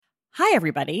Hi,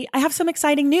 everybody. I have some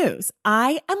exciting news.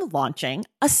 I am launching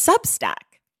a Substack.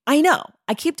 I know,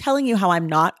 I keep telling you how I'm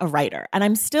not a writer, and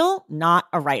I'm still not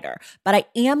a writer, but I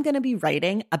am going to be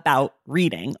writing about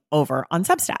reading over on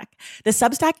Substack. The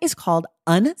Substack is called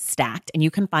Unstacked, and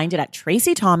you can find it at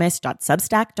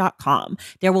traceythomas.substack.com.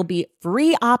 There will be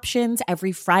free options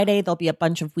every Friday. There'll be a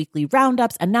bunch of weekly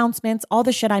roundups, announcements, all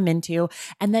the shit I'm into.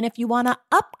 And then if you want to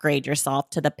upgrade yourself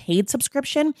to the paid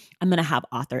subscription, I'm going to have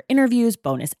author interviews,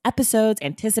 bonus episodes,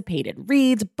 anticipated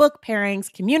reads, book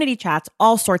pairings, community chats,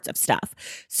 all sorts of stuff.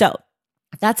 So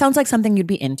if that sounds like something you'd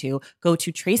be into, go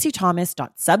to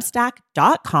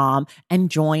traceythomas.substack.com and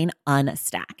join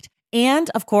Unstacked. And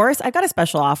of course, I've got a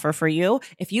special offer for you.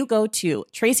 If you go to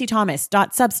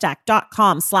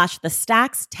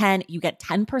traceythomas.substack.com/thestacks10, you get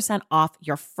 10% off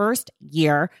your first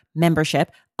year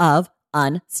membership of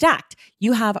Unstacked.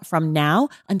 You have from now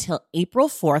until April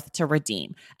 4th to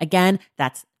redeem. Again,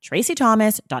 that's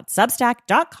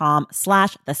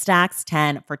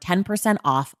traceythomas.substack.com/thestacks10 for 10%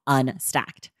 off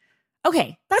Unstacked.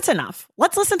 Okay, that's enough.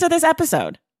 Let's listen to this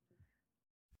episode.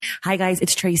 Hi guys,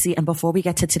 it's Tracey. And before we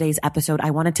get to today's episode,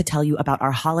 I wanted to tell you about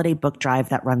our holiday book drive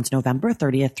that runs November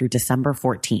 30th through December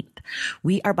 14th.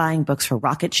 We are buying books for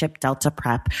Rocket Ship Delta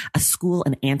Prep, a school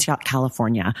in Antioch,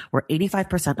 California, where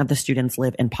 85% of the students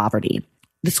live in poverty.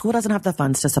 The school doesn't have the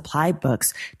funds to supply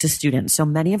books to students, so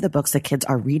many of the books the kids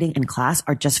are reading in class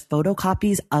are just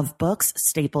photocopies of books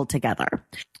stapled together.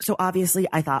 So obviously,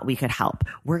 I thought we could help.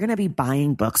 We're going to be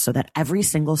buying books so that every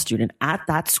single student at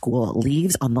that school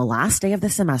leaves on the last day of the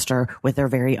semester with their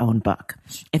very own book.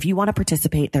 If you want to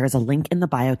participate, there is a link in the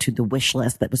bio to the wish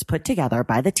list that was put together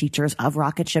by the teachers of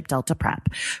Rocket Ship Delta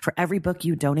Prep. For every book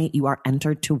you donate, you are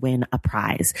entered to win a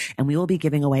prize, and we will be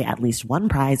giving away at least one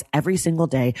prize every single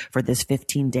day for this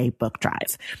 15-day book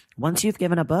drive. Once you've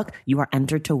given a book, you are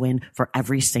entered to win for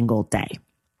every single day.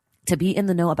 To be in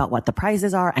the know about what the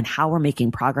prizes are and how we're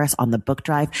making progress on the book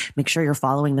drive, make sure you're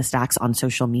following the Stacks on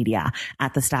social media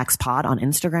at the Stacks Pod on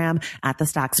Instagram, at the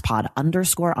Stacks Pod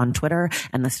 _ on Twitter,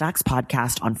 and the Stacks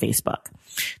Podcast on Facebook.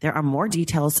 There are more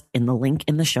details in the link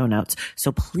in the show notes,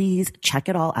 so please check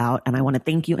it all out. And I want to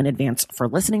thank you in advance for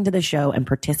listening to the show and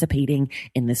participating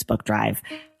in this book drive.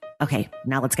 Okay,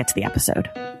 now let's get to the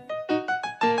episode.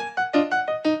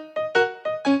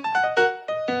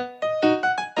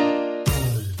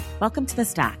 Welcome to The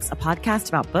Stacks, a podcast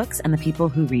about books and the people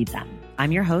who read them.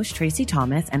 I'm your host, Tracey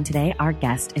Thomas, and today our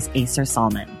guest is Ayser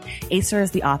Salman. Ayser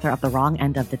is the author of The Wrong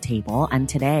End of the Table, and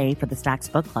today for the Stacks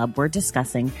Book Club, we're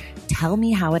discussing Tell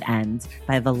Me How It Ends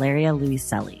by Valeria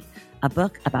Luiselli, a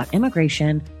book about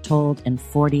immigration told in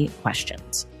 40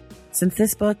 questions. Since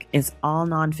this book is all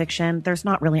nonfiction, there's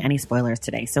not really any spoilers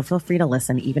today, so feel free to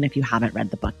listen even if you haven't read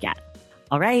the book yet.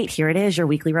 All right, here it is, your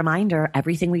weekly reminder.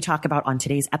 Everything we talk about on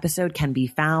today's episode can be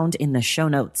found in the show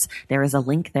notes. There is a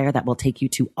link there that will take you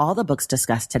to all the books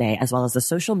discussed today, as well as the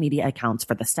social media accounts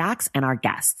for the Stacks and our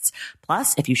guests.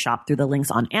 Plus, if you shop through the links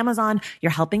on Amazon,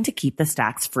 you're helping to keep the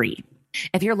Stacks free.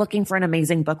 If you're looking for an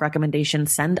amazing book recommendation,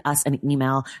 send us an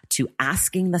email to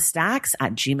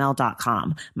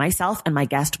askingthestacks@gmail.com. Myself and my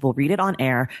guest will read it on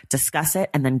air, discuss it,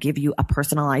 and then give you a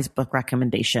personalized book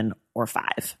recommendation or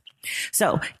 5.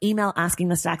 So email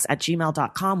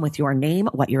askingthestacks@gmail.com with your name,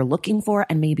 what you're looking for,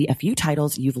 and maybe a few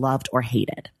titles you've loved or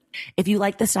hated. If you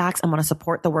like the Stacks and want to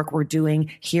support the work we're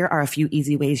doing, here are a few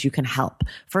easy ways you can help.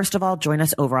 First of all, join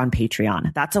us over on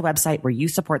Patreon. That's a website where you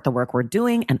support the work we're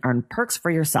doing and earn perks for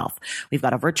yourself. We've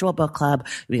got a virtual book club,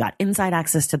 we got inside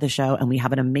access to the show, and we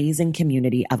have an amazing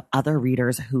community of other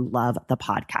readers who love the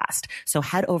podcast. So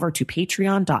head over to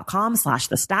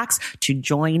patreon.com/thestacks to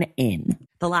join in.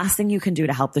 The last thing you can do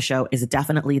to help the show is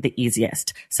definitely the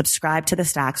easiest. Subscribe to the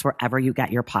Stacks wherever you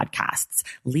get your podcasts.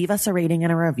 Leave us a rating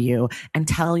and a review, and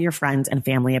tell your friends and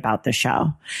family about the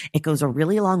show. It goes a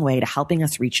really long way to helping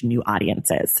us reach new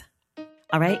audiences.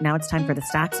 All right, now it's time for the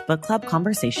Stacks Book Club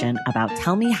conversation about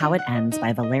Tell Me How It Ends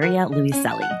by Valeria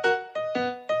Luiselli.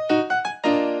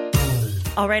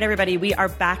 All right, everybody, we are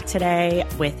back today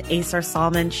with Ayser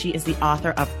Salman. She is the author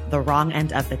of The Wrong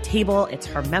End of the Table. It's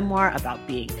her memoir about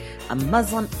being a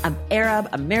Muslim, Arab,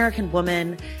 American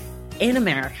woman in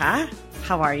America.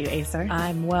 How are you, Ayser?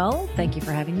 I'm well. Thank you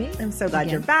for having me. I'm so glad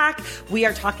you're back. We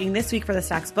are talking this week for the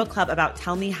Stacks Book Club about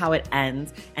Tell Me How It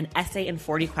Ends, an essay in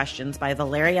 40 questions by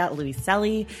Valeria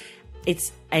Luiselli.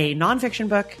 It's a nonfiction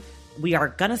book. We are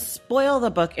going to spoil the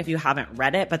book if you haven't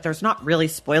read it, but there's not really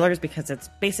spoilers because it's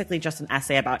basically just an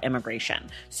essay about immigration.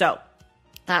 So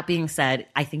that being said,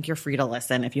 I think you're free to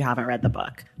listen if you haven't read the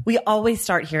book. We always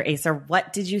start here, Ayser.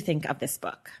 What did you think of this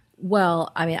book?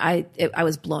 Well, I mean, I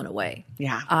was blown away.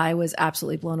 Yeah. I was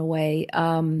absolutely blown away.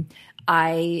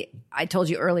 I told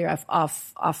you earlier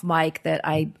off mic that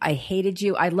I hated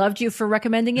you. I loved you for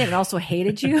recommending it and also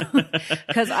hated you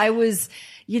because I was,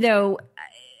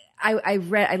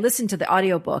 I listened to the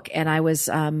audiobook and I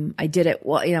did it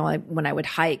when I would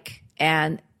hike,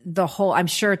 and I'm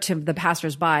sure to the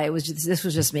passersby, this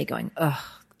was just me going, they're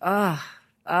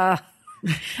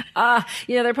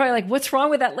probably like, what's wrong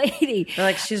with that lady? They're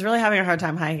like, she's really having a hard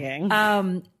time hiking.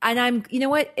 And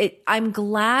I'm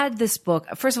glad this book,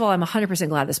 first of all, I'm 100%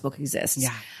 glad this book exists.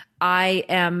 Yeah. I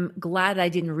am glad I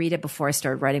didn't read it before I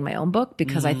started writing my own book,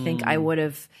 because I think I would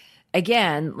have,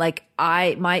 again,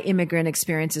 my immigrant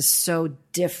experience is so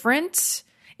different.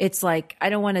 It's like,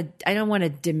 I don't want to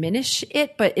diminish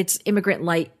it, but it's immigrant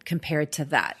light compared to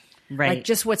that. Right. Like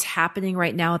just what's happening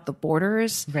right now at the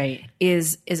borders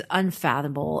is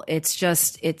unfathomable.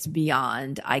 It's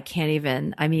beyond. I can't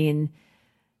even,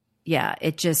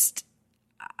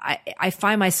 I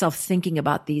find myself thinking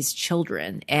about these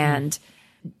children and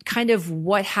kind of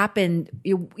what happened,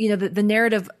 the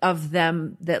narrative of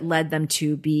them that led them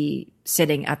to be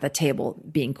sitting at the table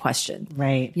being questioned.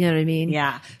 Right. You know what I mean?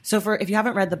 Yeah. So if you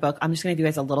haven't read the book, I'm just going to give you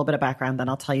guys a little bit of background, then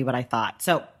I'll tell you what I thought.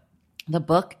 So the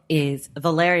book is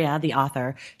Valeria, the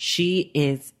author.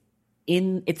 It's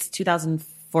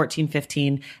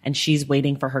 2014-15, and she's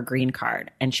waiting for her green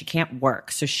card and she can't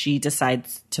work. So she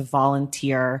decides to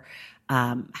volunteer,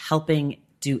 helping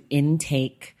do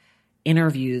intake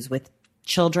interviews with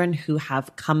children who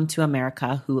have come to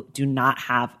America who do not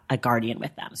have a guardian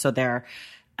with them. So they're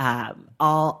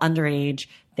all underage.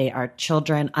 They are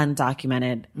children,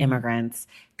 undocumented immigrants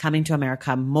coming to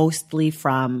America, mostly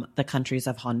from the countries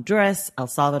of Honduras, El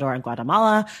Salvador, and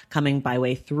Guatemala, coming by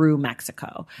way through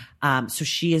Mexico. So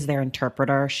she is their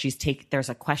interpreter. There's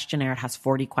a questionnaire. It has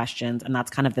 40 questions, and that's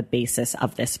kind of the basis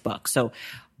of this book. So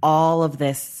all of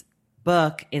this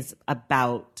book is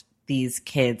about these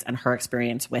kids and her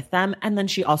experience with them. And then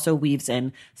she also weaves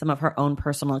in some of her own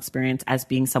personal experience as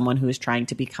being someone who is trying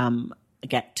to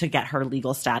get her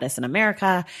legal status in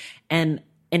America. And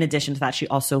in addition to that, she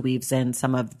also weaves in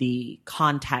some of the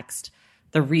context,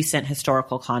 the recent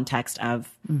historical context of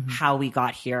how we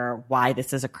got here, why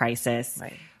this is a crisis,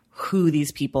 who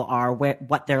these people are,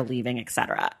 what they're leaving,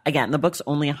 etc. Again, the book's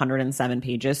only 107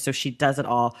 pages, so she does it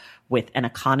all with an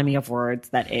economy of words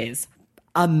that is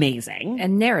amazing.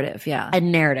 And narrative, yeah.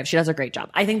 And narrative. She does a great job.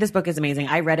 I think this book is amazing.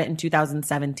 I read it in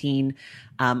 2017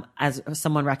 as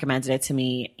someone recommended it to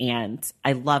me, and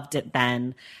I loved it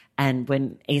then. And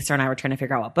when Ayser and I were trying to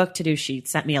figure out what book to do, she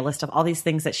sent me a list of all these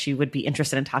things that she would be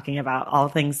interested in talking about, all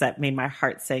things that made my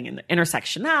heart sing, in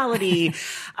intersectionality,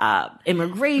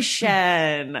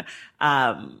 immigration,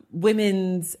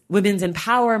 women's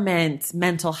empowerment,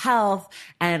 mental health.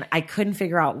 And I couldn't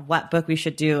figure out what book we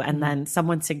should do. And then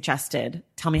someone suggested,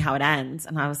 Tell Me How It Ends.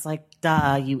 And I was like,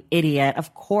 duh, you idiot.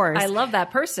 Of course. I love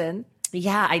that person.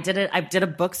 Yeah, I did it. I did a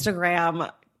Bookstagram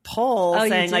poll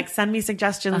saying like, send me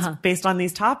suggestions based on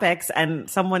these topics, and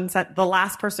someone sent, the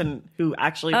last person who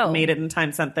actually made it in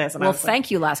time sent this. And well, thank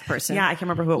you, last person. Yeah, I can't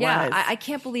remember who it was. I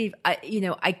can't believe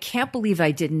I can't believe I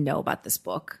didn't know about this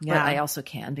book. Yeah. But I also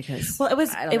can, because it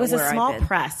was a small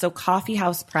press, so Coffee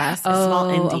House Press, a small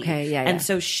indie. Okay, yeah. And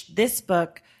so this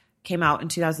book came out in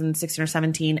 2016 or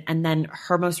 17, and then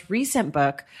her most recent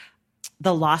book,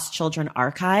 The Lost Children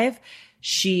Archive,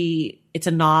 it's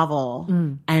a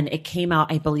novel, and it came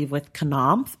out, I believe, with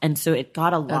Knopf. And so it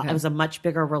got a lot, it was a much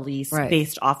bigger release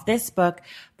based off this book,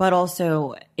 but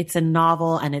also it's a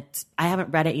novel, and I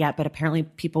haven't read it yet, but apparently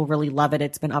people really love it.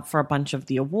 It's been up for a bunch of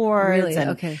the awards.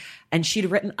 Really? And she'd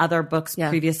written other books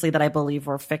previously that I believe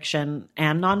were fiction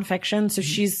and nonfiction. So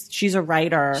she's a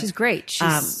writer. She's great.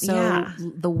 She's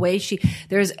the way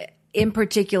there's in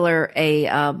particular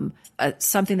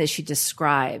something that she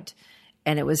described.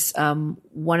 And it was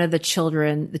one of the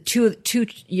children, the two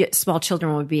small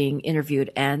children were being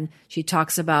interviewed, and she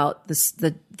talks about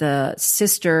the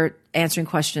sister answering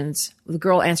questions, the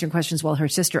girl answering questions while her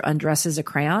sister undresses a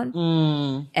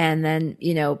crayon, and then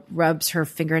rubs her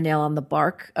fingernail on the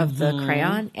bark of the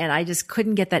crayon, and I just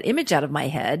couldn't get that image out of my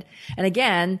head. And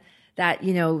again, that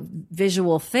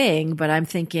visual thing, but I'm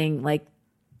thinking like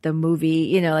the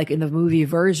movie, like in the movie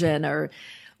version or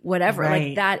whatever,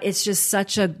 like that. It's just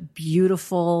such a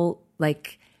beautiful,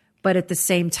 but at the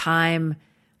same time,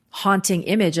 haunting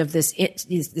image of this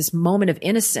moment of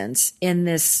innocence in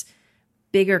this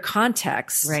bigger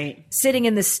context, sitting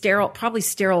in this probably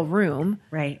sterile room.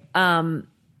 It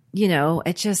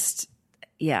just,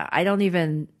 she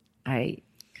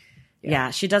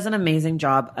does an amazing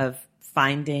job of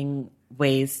finding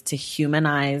ways to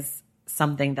humanize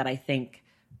something that I think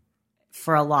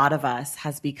for a lot of us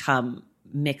has become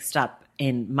mixed up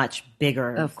in much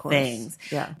bigger things.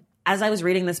 Yeah. As I was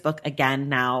reading this book again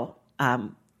now,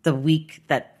 the week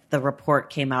that the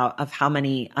report came out of how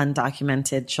many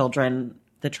undocumented children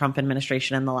the Trump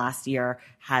administration in the last year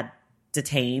had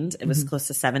detained, it was close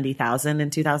to 70,000 in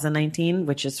 2019,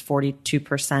 which is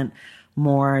 42%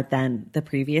 more than the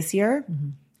previous year.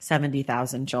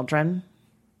 70,000 children,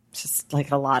 just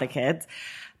like a lot of kids.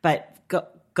 But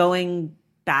going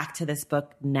back to this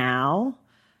book now,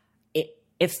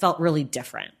 it felt really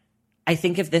different. I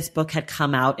think if this book had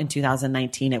come out in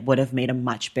 2019, it would have made a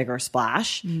much bigger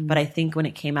splash. But I think when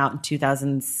it came out in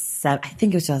 2007, I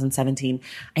think it was 2017,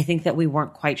 I think that we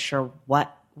weren't quite sure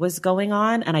what was going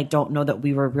on. And I don't know that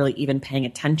we were really even paying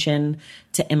attention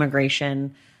to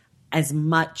immigration as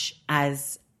much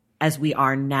as we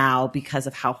are now because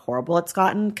of how horrible it's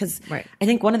gotten. Because I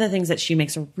think one of the things that she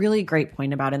makes a really great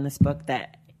point about in this book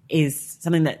that is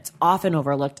something that's often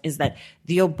overlooked is that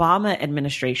the Obama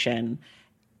administration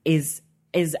is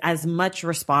as much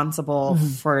responsible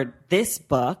for this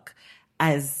book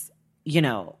as, you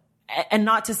know, and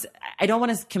not to, I don't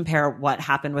want to compare what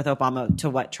happened with Obama to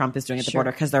what Trump is doing at the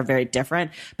border because they're very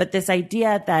different. But this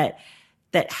idea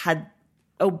that had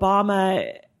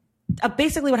Obama,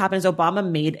 basically what happened is Obama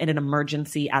made an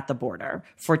emergency at the border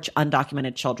for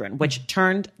undocumented children, which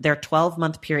turned their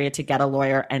 12-month period to get a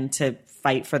lawyer and to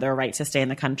fight for their right to stay in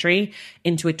the country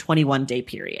into a 21-day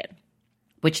period,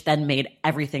 which then made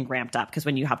everything ramped up. Because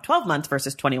when you have 12 months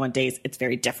versus 21 days, it's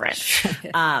very different.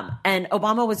 And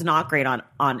Obama was not great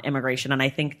on immigration. And I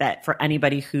think that for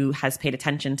anybody who has paid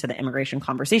attention to the immigration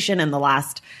conversation in the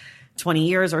last 20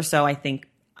 years or so, I think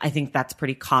that's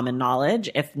pretty common knowledge.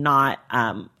 If not,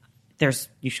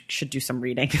 you should do some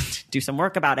reading, do some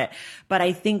work about it. But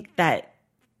I think that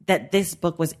this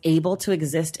book was able to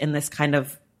exist in this kind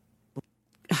of,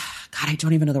 God, I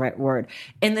don't even know the right word,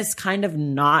 in this kind of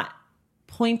not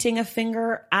pointing a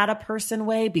finger at a person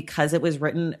way, because it was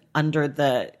written under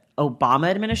the Obama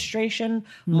administration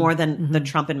more than the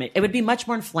Trump administration. It would be much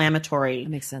more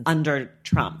inflammatory under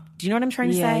Trump. Do you know what I'm trying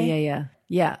to say?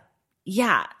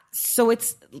 Yeah. So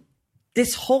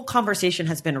this whole conversation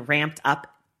has been ramped up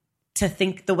to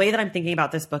think the way that I'm thinking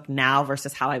about this book now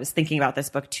versus how I was thinking about this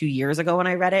book 2 years ago when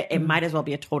I read it. It might as well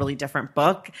be a totally different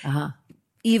book,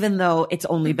 even though it's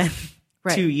only been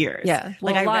 2 years. Yeah.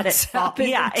 Well, like I read it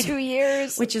in 2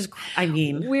 years. Which is, I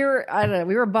mean, we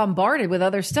were bombarded with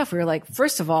other stuff. We were like,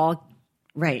 first of all,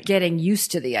 getting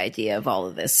used to the idea of all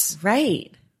of this.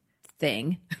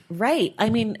 Thing. I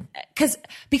mean, because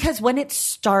when it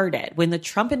started, when the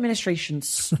Trump administration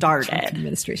started.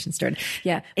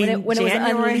 Yeah. When it was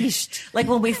unleashed. Like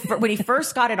when he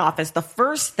first got in office, the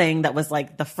first thing that was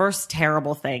like the first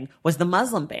terrible thing was the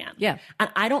Muslim ban. Yeah. And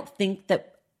I don't think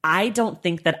that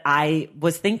I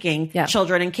was thinking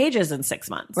children in cages in 6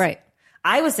 months.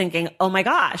 I was thinking, oh my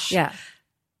gosh. Yeah.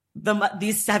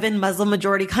 These 7 Muslim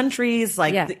majority countries,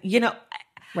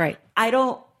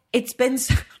 it's been,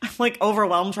 I'm like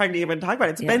overwhelmed trying to even talk about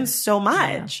it. It's been so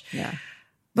much. Yeah.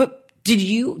 But did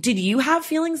you have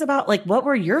feelings about, like, what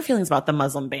were your feelings about the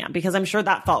Muslim ban? Because I'm sure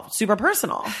that felt super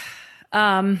personal.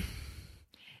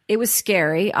 It was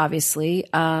scary, obviously,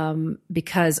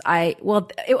 because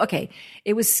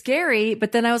it was scary,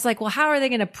 but then I was like, well, how are they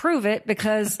going to prove it?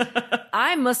 Because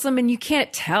I'm Muslim and you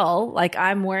can't tell, like,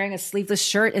 I'm wearing a sleeveless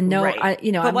shirt and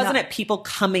but wasn't it people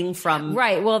coming from,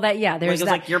 well, there's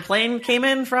like your plane came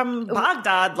in from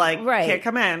Baghdad, can't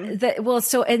come in.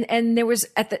 And there was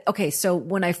so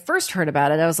when I first heard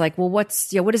about it, I was like, well, what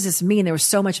does this mean? There was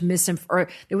so much there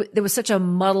was such a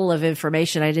muddle of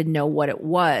information. I didn't know what it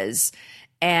was.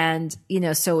 And,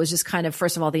 so it was just kind of,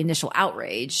 first of all, the initial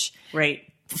outrage.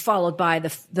 Followed by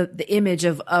the image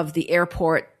of the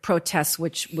airport protests,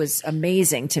 which was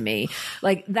amazing to me.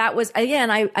 Like, that was, again,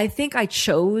 I think I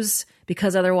chose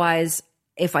because otherwise,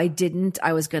 if I didn't,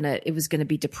 it was going to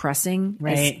be depressing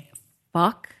as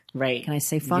fuck. Can I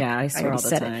say fuck? Yeah, I swear all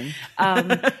the time.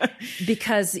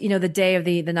 Because,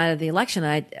 the night of the election,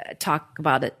 I talk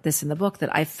about this in the book,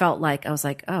 that I felt like, I was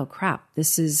like, oh crap,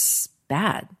 this is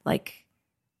bad. Like,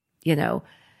 this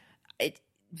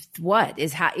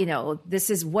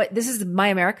is my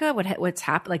America. What's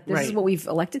happened? Like, this is what we've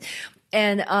elected.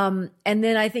 And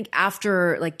then I think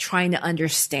after, like, trying to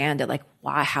understand it, like,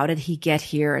 why, how did he get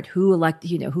here and who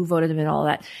elected, who voted him and all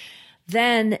that.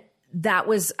 Then that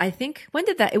was, I think, when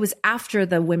did that? It was after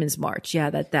the Women's March.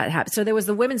 Yeah, that happened. So there was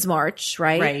the Women's March,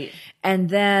 right? And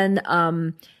then,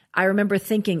 I remember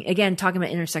thinking, again, talking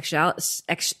about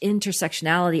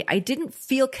intersectionality, I didn't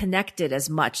feel connected as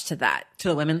much to that. To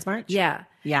the Women's March? Yeah.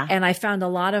 Yeah. And I found a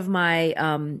lot of my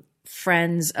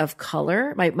friends of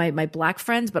color, my black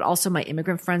friends, but also my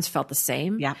immigrant friends felt the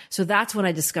same. Yeah. So that's when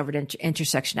I discovered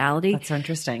intersectionality. That's so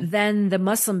interesting. Then the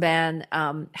Muslim ban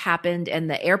happened and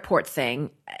the airport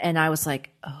thing. And I was like,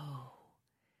 oh,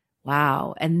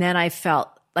 wow. And then I felt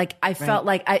like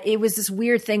it was this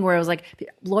weird thing where I was like,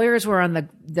 lawyers were on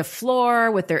the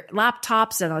floor with their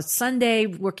laptops and on Sunday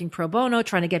working pro bono,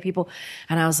 trying to get people.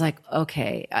 And I was like,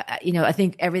 okay, I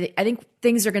think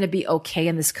things are going to be okay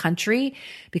in this country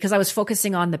because I was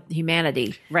focusing on the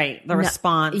humanity. Right. The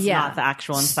response, not the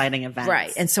actual inciting events.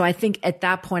 Right. And so I think at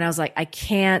that point I was like, I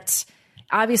can't,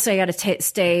 obviously I got to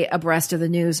stay abreast of the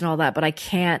news and all that, but I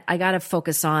got to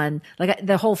focus on like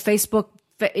the whole Facebook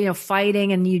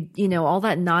fighting and all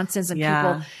that nonsense and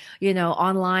people,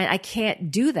 online. I can't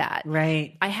do that.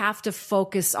 Right. I have to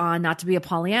focus on, not to be a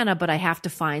Pollyanna, but I have to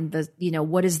find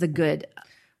what is the good.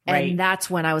 Right. And that's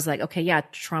when I was like, okay, yeah,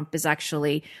 Trump is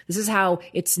actually, this is how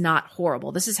it's not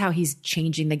horrible. This is how he's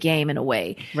changing the game in a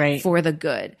way for the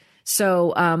good.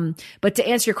 So, but to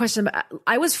answer your question,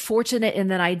 I was fortunate in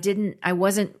that I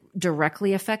wasn't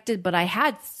directly affected, but I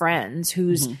had friends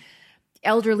whose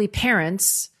elderly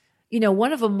parents,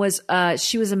 one of them was,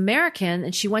 she was American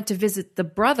and she went to visit the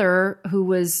brother who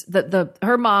was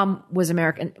her mom was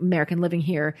American living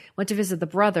here, went to visit the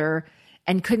brother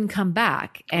and couldn't come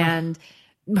back. And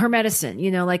her medicine,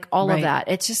 like all of that.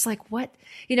 It's just like, what,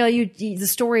 the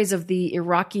stories of the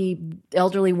Iraqi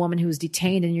elderly woman who was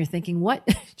detained and you're thinking, what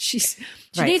she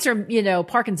needs her,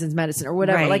 Parkinson's medicine or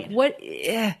whatever. Like what?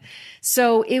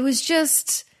 So it was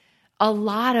just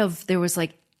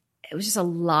it was just a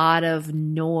lot of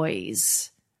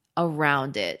noise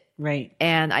around it. Right.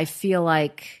 And I feel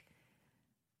like,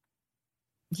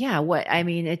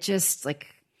 it just like,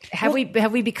 have we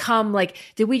become like,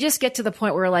 did we just get to the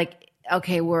point where like,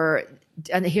 okay,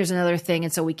 and here's another thing.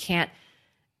 And so we can't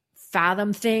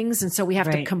fathom things. And so we have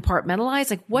to compartmentalize.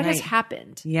 Like what has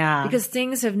happened? Yeah. Because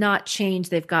things have not changed.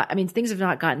 Things have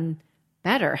not gotten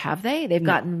better, have they? They've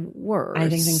gotten worse. I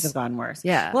think things have gotten worse.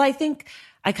 Yeah. Well, I think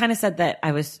I kind of said that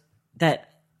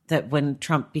that when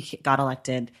Trump got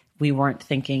elected, we weren't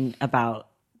thinking about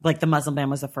like the Muslim ban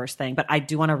was the first thing, but I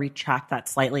do want to retract that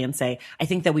slightly and say, I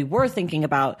think that we were thinking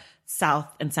about South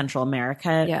and Central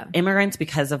America immigrants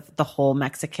because of the whole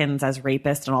Mexicans as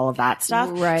rapists and all of that stuff.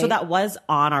 Right. So that was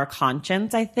on our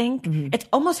conscience, I think. It's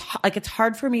almost like it's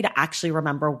hard for me to actually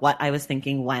remember what I was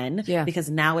thinking when, because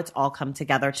now it's all come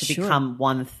together to become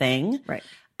one thing. Right.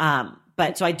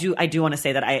 But so I do want to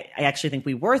say that I actually think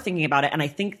we were thinking about it. And I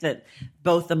think that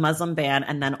both the Muslim ban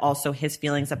and then also his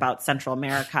feelings about Central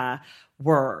America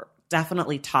were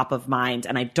definitely top of mind.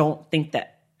 And I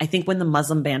think when the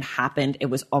Muslim ban happened,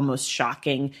 it was almost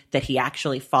shocking that he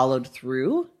actually followed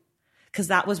through. Because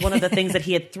that was one of the things that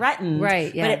he had threatened.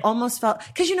 Right. Yeah. But it almost felt,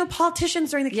 because,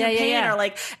 politicians during the campaign are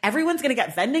like, everyone's going to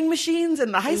get vending machines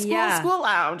in the high school school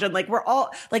lounge. And like, we're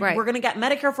all like, we're going to get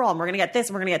Medicare for all and we're going to get this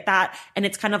and we're going to get that. And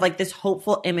it's kind of like this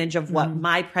hopeful image of what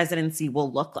my presidency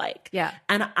will look like. Yeah.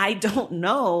 And I don't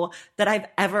know that I've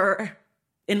ever,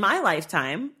 in my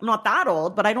lifetime, I'm not that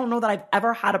old, but I don't know that I've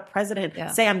ever had a president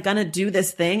say, I'm going to do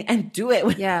this thing and do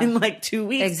it in like 2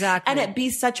 weeks. Exactly. And it be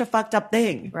such a fucked up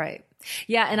thing. Right.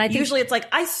 Yeah. And I think usually it's like,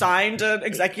 I signed an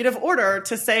executive order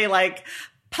to say like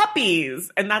puppies.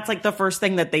 And that's like the first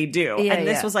thing that they do. Yeah, and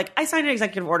this was like, I signed an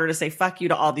executive order to say, fuck you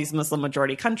to all these Muslim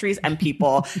majority countries and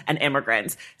people and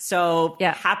immigrants. So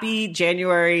happy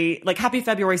February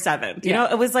 7th, you know,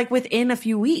 it was like within a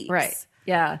few weeks. Right.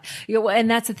 Yeah. And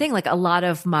that's the thing. Like a lot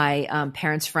of my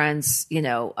parents' friends,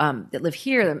 that live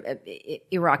here,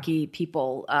 Iraqi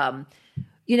people,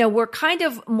 were kind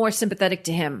of more sympathetic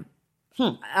to him.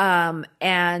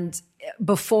 And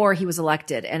before he was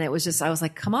elected, and it was just, I was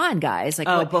like, come on, guys.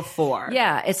 Like, before.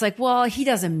 Yeah. It's like, well, he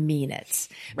doesn't mean it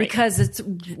because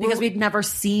we'd never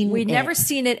seen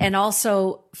it. And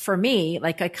also for me,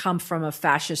 like I come from a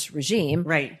fascist regime.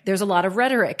 Right. There's a lot of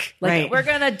rhetoric. Like we're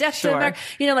going to death to America.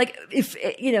 Like if,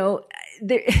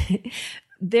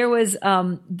 there was,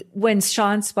 when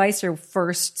Sean Spicer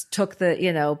first took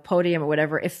the, podium or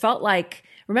whatever, it felt like,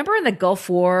 remember in the Gulf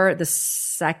War, the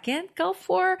second Gulf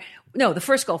War? No, the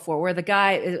first Gulf War, where the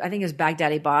guy, I think it was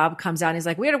Baghdadi Bob, comes out and he's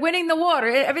like, we're winning the war.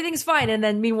 Everything's fine. And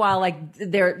then meanwhile, like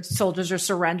their soldiers are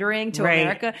surrendering to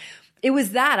America. It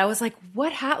was that. I was like,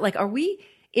 what happened? Like, are we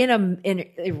in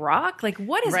Iraq? Like,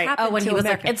 what has happened when to he was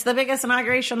America? like, it's the biggest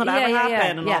inauguration that ever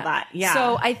happened and all that. Yeah.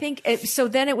 So I think, so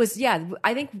then it was,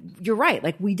 I think you're right.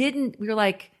 Like we were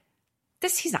like,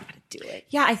 he's not going to do it.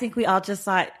 Yeah. I think we all just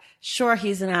thought, sure,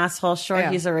 he's an asshole. Sure,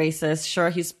 he's a racist. Sure,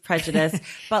 he's prejudiced.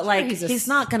 But like, he's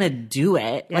not going to do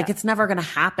it. Like, it's never going to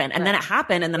happen. And then it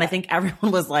happened. And then I think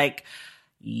everyone was like,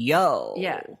 yo.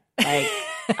 Yeah. Like,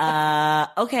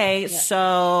 okay,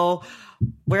 so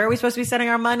where are we supposed to be sending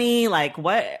our money? Like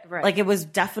what? Right. Like it was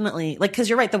definitely like, cause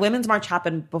you're right. The Women's March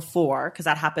happened before, cause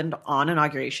that happened on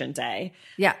Inauguration Day.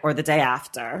 Yeah. Or the day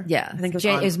after. Yeah. I think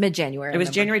it was mid-January. It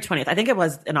was January 20th. I think it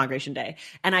was Inauguration Day.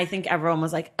 And I think everyone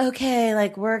was like, okay,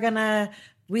 like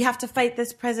we have to fight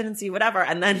this presidency, whatever.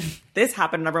 And then this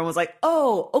happened and everyone was like,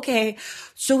 oh, okay.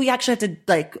 So we actually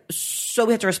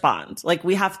have to respond. Like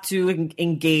we have to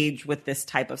engage with this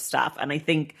type of stuff. And I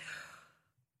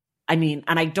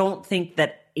don't think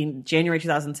that in January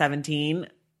 2017,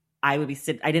 I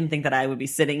didn't think that I would be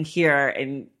sitting here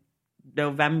in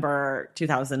November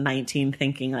 2019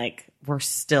 thinking like, we're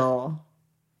still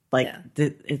like,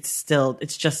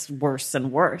 it's just worse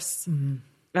and worse.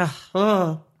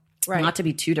 Mm-hmm. Right. Not to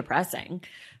be too depressing,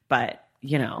 but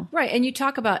you know. Right. And you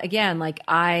talk about, again, like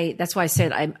that's why I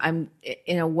said I'm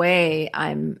in a way,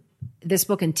 this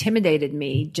book intimidated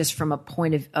me just from a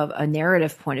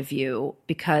narrative point of view,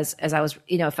 because as I was,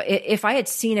 if I had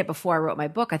seen it before I wrote my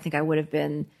book, I think I would have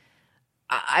been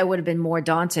more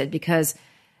daunted, because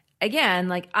again,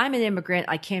 like I'm an immigrant,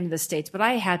 I came to the States, but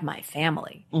I had my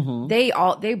family. Mm-hmm.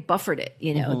 They buffered it,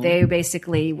 mm-hmm. They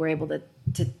basically were able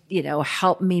to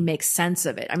help me make sense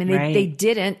of it. I mean, they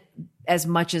didn't as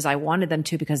much as I wanted them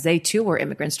to, because they too were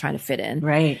immigrants trying to fit in.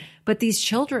 Right. But these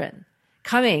children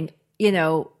coming,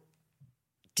 when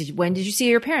did you see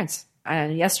your parents?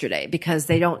 Yesterday, because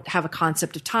they don't have a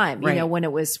concept of time. Right. When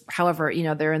it was, however,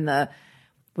 they're in the,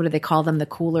 what do they call them? The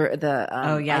cooler,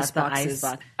 ice boxes.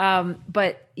 Ice box.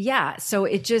 But yeah, so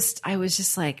I was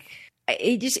just like,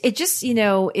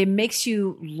 it makes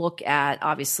you look at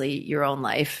obviously your own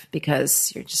life,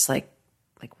 because you're just like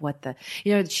what the,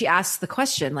 she asks the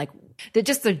question, like the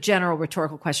general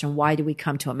rhetorical question, why do we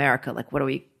come to America? Like, what are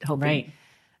we hoping? Right.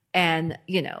 And,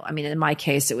 in my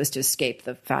case, it was to escape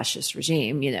the fascist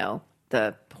regime,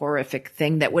 the horrific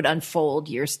thing that would unfold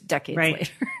decades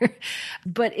later.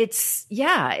 But it's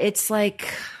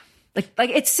like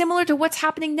it's similar to what's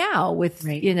happening now with,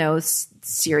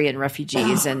 Syrian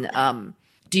refugees. And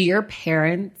do your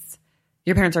parents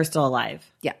are still alive?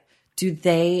 Yeah. Do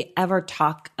they ever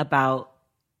talk about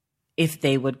if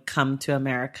they would come to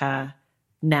America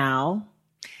now?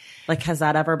 Like, has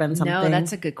that ever been something? No,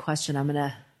 that's a good question. I'm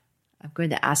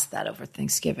going to ask that over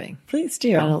Thanksgiving. Please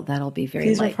do. That'll be very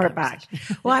Please light report back.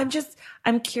 Well,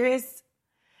 I'm curious.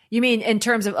 You mean in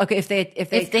terms of, okay, if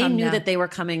they knew now, that they were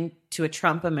coming to a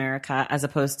Trump America as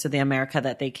opposed to the America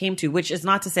that they came to, which is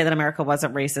not to say that America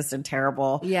wasn't racist and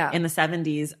terrible in the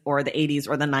 70s or the 80s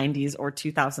or the 90s or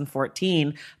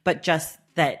 2014, but just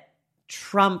that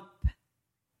Trump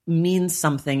means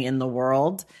something in the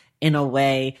world in a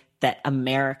way that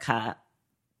America,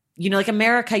 like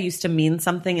America used to mean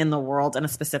something in the world in a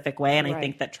specific way. And I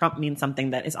think that Trump means something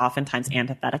that is oftentimes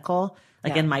antithetical.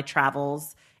 Like in my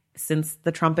travels, since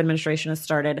the Trump administration has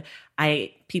started,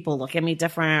 people look at me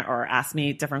different or ask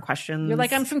me different questions. You're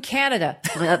like, I'm from Canada.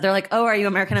 They're like, oh, are you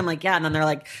American? I'm like, yeah. And then they're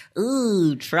like,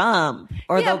 ooh, Trump.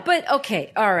 But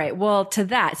okay. All right. Well, to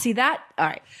that, see that. All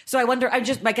right. So I wonder, I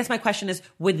guess my question is,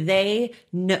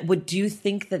 do you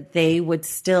think that they would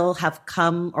still have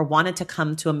come or wanted to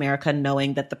come to America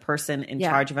knowing that the person in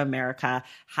charge of America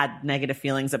had negative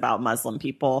feelings about Muslim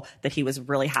people that he was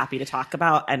really happy to talk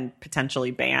about and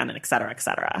potentially ban and et cetera, et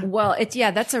cetera? Well,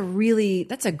 that's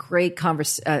a great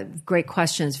great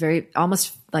question. It's very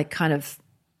almost like kind of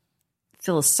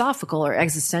philosophical or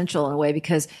existential in a way,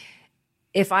 because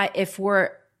if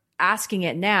we're asking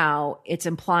it now, it's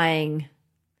implying,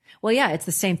 well, yeah, it's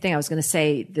the same thing. I was going to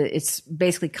say that it's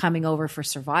basically coming over for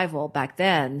survival back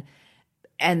then.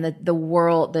 And the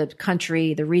world, the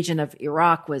country, the region of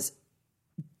Iraq was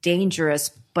dangerous,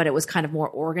 but it was kind of more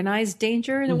organized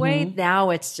danger in a way.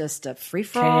 Now it's just a free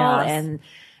for all and,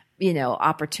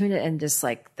 opportunity and just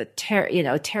like the terror,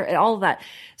 all of that.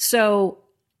 So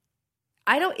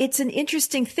it's an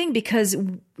interesting thing because,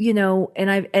 and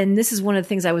this is one of the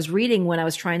things I was reading when I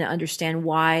was trying to understand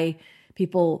why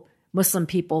Muslim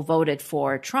people voted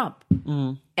for Trump.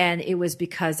 Mm. And it was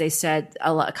because they said,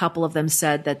 a couple of them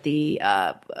said that the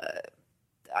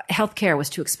healthcare was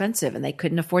too expensive and they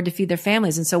couldn't afford to feed their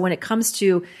families. And so when it comes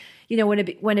to,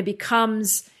 when it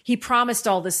becomes, he promised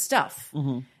all this stuff,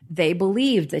 they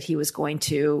believed that he was going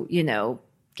to,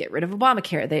 get rid of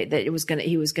Obamacare.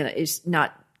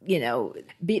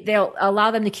 They'll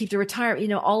allow them to keep the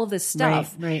retirement, all of this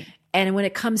stuff. Right. And when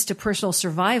it comes to personal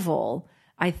survival,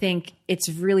 I think it's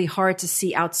really hard to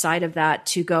see outside of that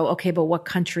to go, okay, but what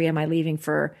country am I leaving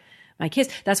for my kids?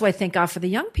 That's why I thank God for the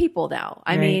young people now.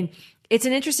 I mean, it's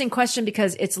an interesting question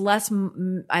because it's less,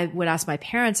 I would ask my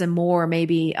parents and more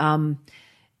maybe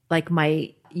like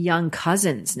my young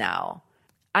cousins now.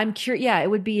 I'm curious. Yeah, it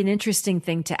would be an interesting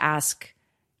thing to ask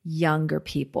younger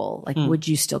people. Like, would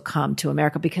you still come to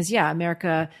America? Because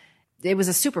America, it was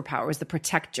a superpower, it was the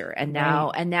protector. And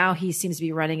now he seems to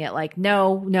be running it like,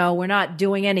 no, we're not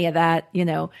doing any of that,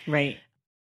 Right.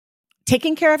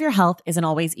 Taking care of your health isn't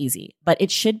always easy, but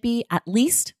it should be at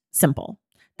least simple.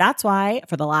 That's why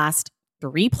for the last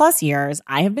 3+ years,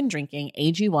 I have been drinking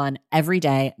AG1 every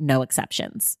day, no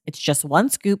exceptions. It's just 1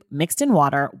 scoop mixed in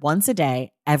water once a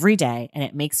day, every day, and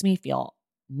it makes me feel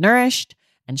nourished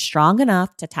and strong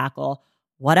enough to tackle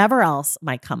whatever else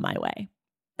might come my way.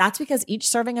 That's because each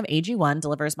serving of AG1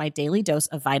 delivers my daily dose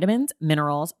of vitamins,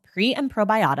 minerals, pre- and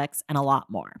probiotics, and a lot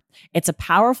more. It's a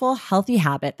powerful, healthy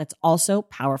habit that's also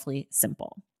powerfully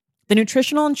simple. The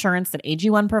nutritional insurance that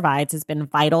AG1 provides has been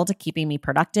vital to keeping me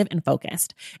productive and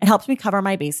focused. It helps me cover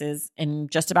my bases in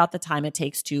just about the time it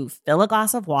takes to fill a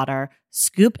glass of water,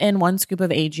 scoop in 1 scoop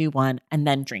of AG1, and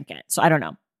then drink it. So I don't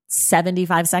know,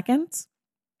 75 seconds?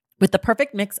 With the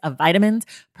perfect mix of vitamins,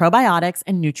 probiotics,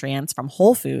 and nutrients from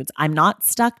whole foods, I'm not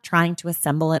stuck trying to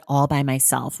assemble it all by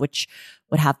myself, which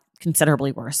would have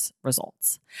considerably worse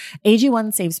results.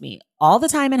 AG1 saves me all the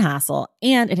time and hassle,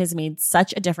 and it has made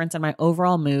such a difference in my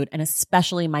overall mood and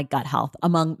especially my gut health,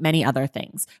 among many other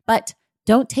things. But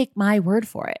don't take my word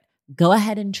for it. Go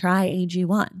ahead and try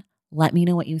AG1. Let me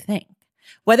know what you think.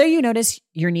 Whether you notice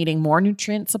you're needing more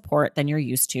nutrient support than you're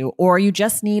used to, or you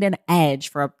just need an edge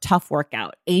for a tough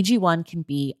workout, AG1 can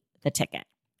be the ticket.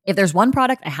 If there's one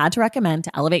product I had to recommend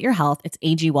to elevate your health, it's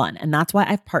AG1, and that's why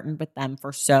I've partnered with them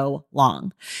for so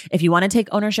long. If you want to take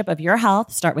ownership of your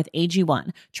health, start with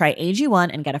AG1. Try AG1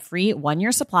 and get a free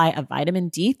 1-year supply of vitamin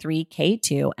D3,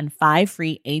 K2, and 5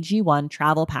 free AG1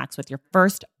 travel packs with your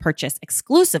first purchase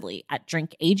exclusively at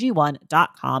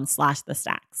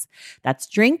drinkag1.com/thestacks. That's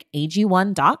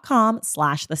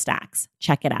drinkag1.com/thestacks.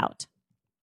 Check it out.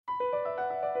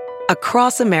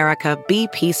 Across America,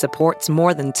 BP supports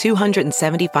more than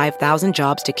 275,000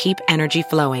 jobs to keep energy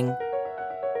flowing.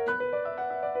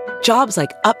 Jobs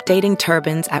like updating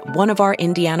turbines at one of our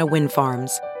Indiana wind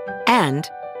farms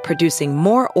and producing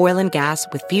more oil and gas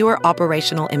with fewer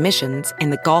operational emissions in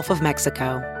the Gulf of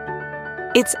Mexico.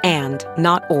 It's and,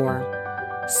 not or.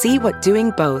 See what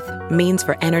doing both means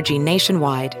for energy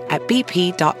nationwide at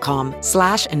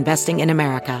bp.com/investing in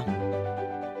America.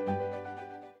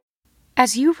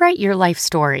 As you write your life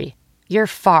story, you're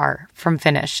far from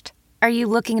finished. Are you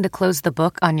looking to close the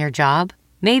book on your job?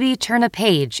 Maybe turn a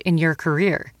page in your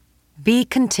career? Be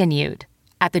continued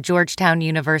at the Georgetown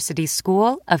University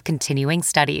School of Continuing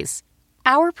Studies.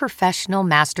 Our professional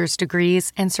master's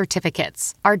degrees and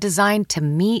certificates are designed to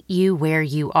meet you where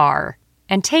you are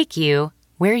and take you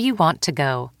where you want to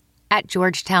go. At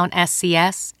Georgetown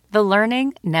SCS, the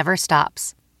learning never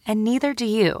stops, and neither do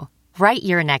you. Write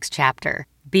your next chapter.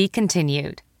 Be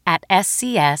continued at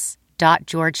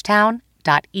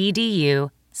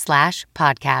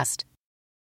scs.georgetown.edu/podcast.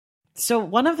 So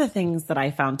one of the things that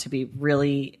I found to be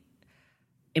really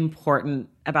important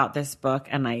about this book,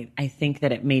 and I think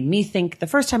that it made me think the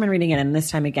first time in reading it and this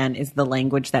time again, is the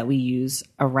language that we use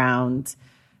around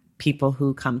people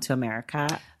who come to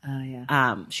America.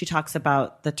 She talks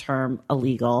about the term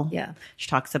illegal. Yeah. She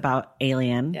talks about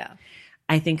alien. Yeah.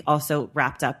 I think also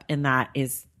wrapped up in that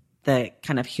is the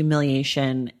kind of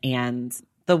humiliation and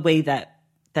the way that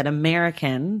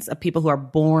Americans, people who are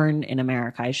born in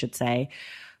America, I should say,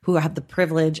 who have the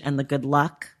privilege and the good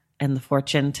luck and the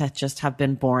fortune to just have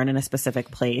been born in a specific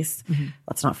place. Mm-hmm.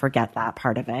 Let's not forget that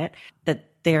part of it,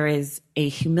 that there is a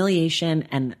humiliation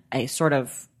and a sort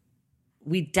of,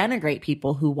 we denigrate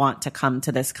people who want to come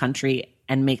to this country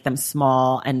and make them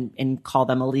small and call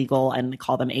them illegal and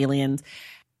call them aliens.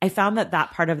 I found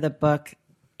that part of the book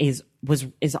is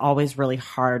always really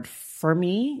hard for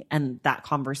me, and that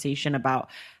conversation about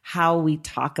how we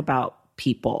talk about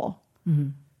people. Mm-hmm.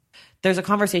 There's a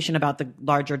conversation about the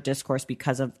larger discourse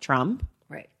because of Trump.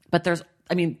 Right. But that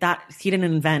he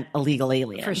didn't invent illegal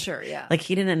alien. For sure, yeah. Like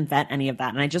he didn't invent any of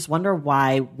that. And I just wonder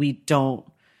why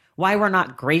we're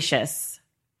not gracious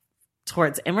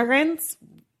towards immigrants,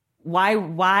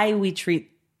 why we treat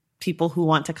people who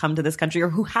want to come to this country or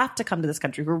who have to come to this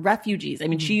country, who are refugees. I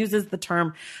mean, she uses the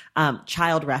term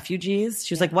child refugees.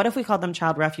 She was like, what if we called them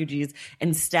child refugees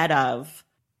instead of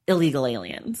illegal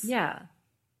aliens? Yeah.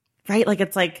 Right? Like,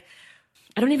 it's like,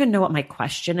 I don't even know what my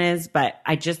question is, but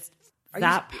I just,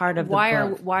 part of the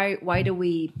book. Why do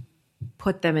we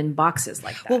put them in boxes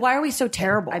like that? Well, why are we so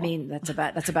terrible? I mean, that's a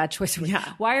bad choice.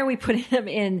 Yeah. Why are we putting them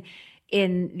in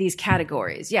these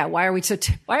categories? Yeah. Why are we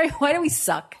why do we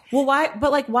suck? Well,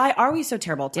 why are we so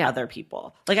terrible to other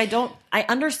people? Like, I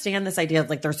understand this idea of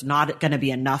like, there's not going to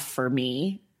be enough for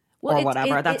me. or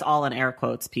whatever. That's all in air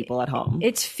quotes, people at home.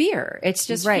 It's fear. It's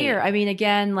just fear. I mean,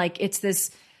 again, like it's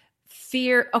this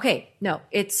fear. Okay, no,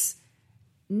 it's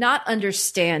not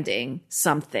understanding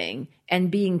something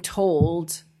and being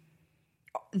told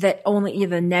that only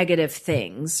the negative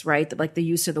things, right? Like the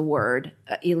use of the word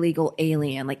illegal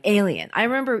alien, like alien. I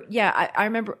remember, I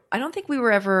remember, I don't think we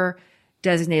were ever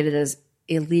designated as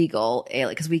illegal alien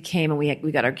because we came and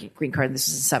we got our green card and this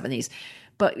was the 70s.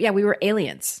 But yeah, we were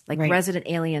aliens, like resident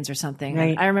aliens or something. Right.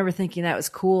 And I remember thinking that was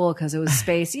cool because it was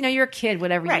space. You know, you're a kid,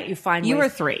 whatever you find. You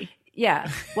ways. were 3.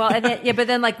 Yeah. Well, and then, but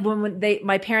then like when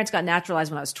my parents got naturalized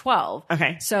when I was 12.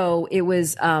 Okay. So it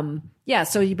was,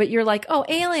 but you're like, oh,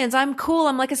 aliens, I'm cool.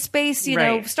 I'm like a space, you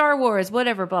know, Star Wars,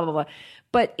 whatever, blah, blah, blah.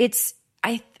 But it's,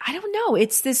 I don't know.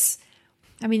 It's this,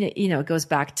 I mean, it goes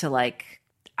back to like,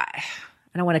 I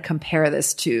don't want to compare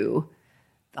this to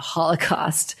the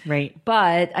Holocaust. Right.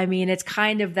 But I mean, it's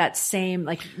kind of that same,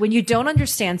 like when you don't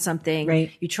understand something,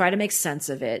 you try to make sense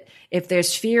of it. If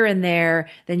there's fear in there,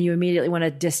 then you immediately want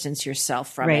to distance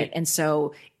yourself from it. And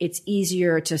so it's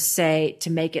easier to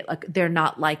make it like they're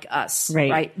not like us,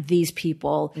 right? These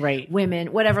people,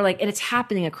 women, whatever, like, and it's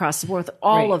happening across the board with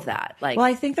all of that. Like, well,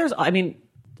 I think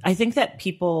that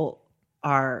people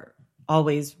are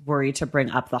always worried to bring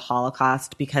up the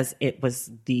Holocaust because it was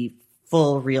the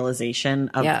full realization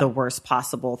of the worst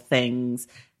possible things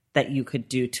that you could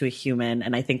do to a human.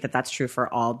 And I think that that's true for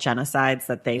all genocides,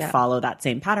 that they follow that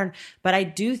same pattern. But I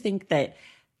do think that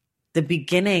the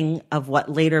beginning of what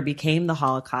later became the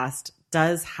Holocaust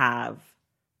does have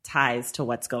ties to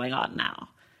what's going on now.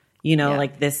 You know,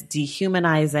 like this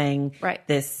dehumanizing,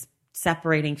 this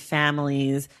separating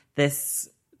families, this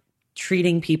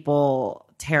treating people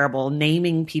terrible,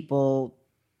 naming people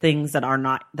things that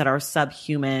are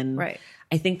subhuman. Right.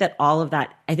 I think that all of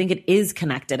that, I think it is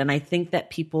connected. And I think that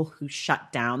people who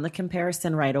shut down the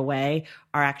comparison right away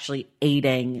are actually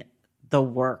aiding the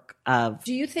work of.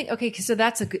 Do you think, okay, so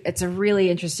it's a really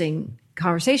interesting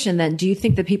conversation then. Do you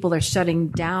think that people are shutting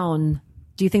down,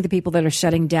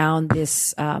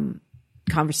 this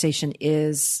conversation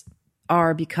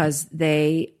are because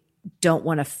they don't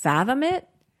want to fathom it?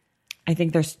 I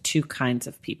think there's 2 kinds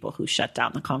of people who shut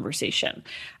down the conversation.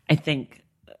 I think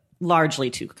largely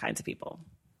 2 kinds of people,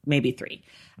 maybe 3.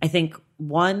 I think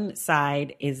one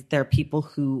side is there are people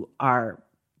who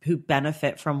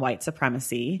benefit from white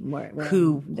supremacy,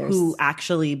 who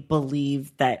actually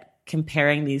believe that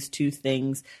comparing these 2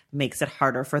 things makes it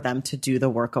harder for them to do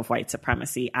the work of white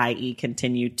supremacy, i.e.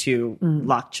 continue to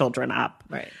lock children up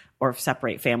or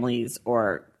separate families,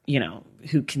 or, you know,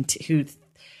 who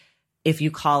if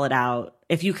you call it out,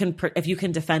 if you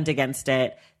can defend against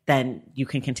it, then you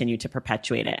can continue to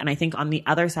perpetuate it. And I think on the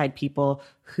other side, people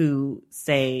who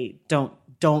say don't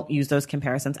use those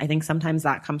comparisons, I think sometimes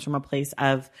that comes from a place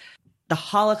of the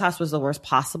Holocaust was the worst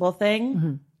possible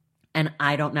thing, and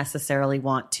I don't necessarily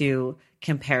want to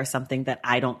compare something that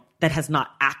has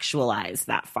not actualized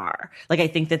that far. Like, I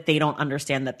think that they don't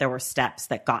understand that there were steps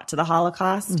that got to the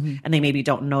Holocaust, and they maybe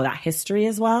don't know that history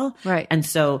as well. Right. And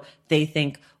so they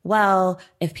think, well,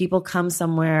 if people go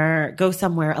somewhere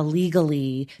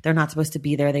illegally, they're not supposed to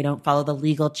be there. They don't follow the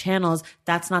legal channels.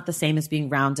 That's not the same as being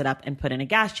rounded up and put in a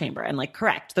gas chamber. And like,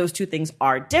 correct, those 2 things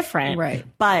are different. Right.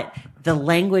 But the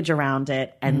language around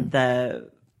it and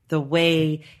the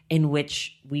way in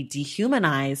which we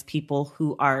dehumanize people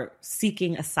who are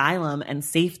seeking asylum and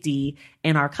safety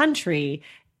in our country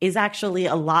is actually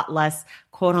a lot less,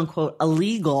 quote unquote,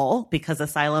 illegal, because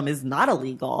asylum is not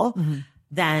illegal,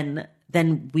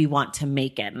 than we want to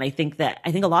make it. And I think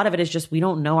a lot of it is just we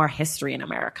don't know our history in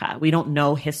America. We don't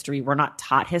know history. We're not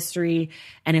taught history.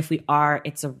 And if we are,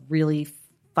 it's a really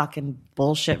fucking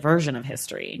bullshit version of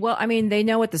history. Well, I mean, they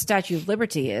know what the Statue of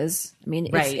Liberty is. I mean,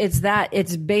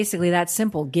 it's basically that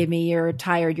simple. Give me you're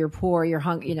tired, you're poor, you're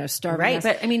hungry, starving. Right.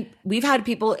 But I mean, we've had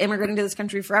people immigrating to this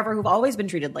country forever who've always been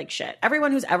treated like shit.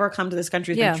 Everyone who's ever come to this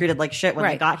country has been treated like shit when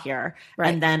they got here.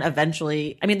 Right. And then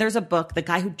eventually, I mean, there's a book, the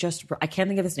guy who I can't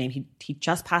think of his name. He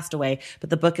just passed away, but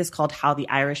the book is called How the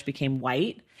Irish Became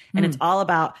White. And it's all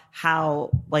about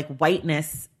how like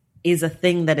whiteness is a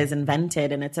thing that is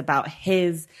invented, and it's about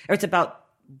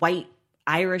white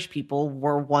Irish people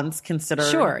were once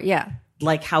considered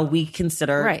like how we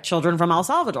consider children from El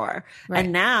Salvador. Right.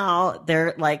 And now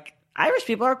they're like, Irish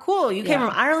people are cool. You came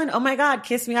from Ireland? Oh my God,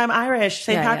 kiss me, I'm Irish.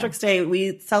 St. Patrick's Day,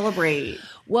 we celebrate.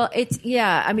 Well, it's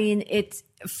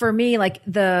for me, like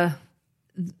the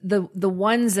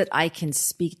ones that I can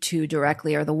speak to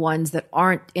directly are the ones that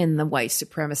aren't in the white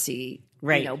supremacy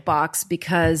box,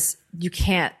 because you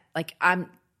can't, like,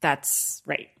 that's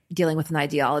dealing with an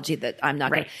ideology that I'm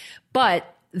not going to. But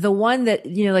the one that,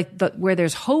 where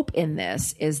there's hope in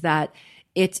this is that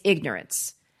it's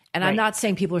ignorance. And I'm not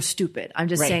saying people are stupid. I'm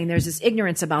just saying there's this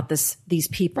ignorance about these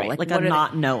people. Like a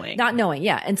not knowing. Not knowing,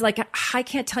 yeah. And it's like, I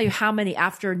can't tell you how many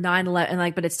after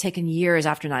 9/11, but it's taken years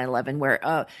after 9/11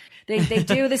 where they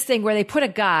do this thing where they put a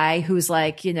guy who's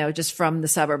like, just from the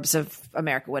suburbs of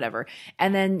America, whatever.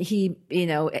 And then he,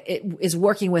 is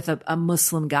working with a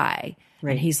Muslim guy.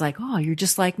 Right. And he's like, oh, you're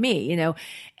just like me,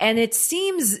 And it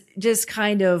seems just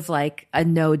kind of like a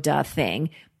no-duh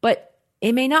thing. But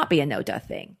it may not be a no-duh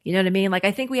thing. You know what I mean? Like,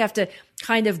 I think we have to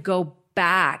kind of go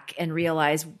back and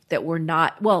realize that we're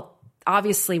not, well,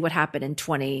 obviously what happened in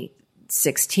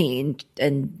 2016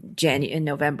 in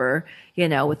November,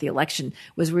 with the election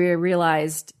was we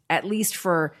realized, at least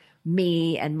for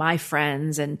me and my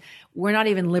friends, and we're not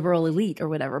even liberal elite or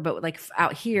whatever, but like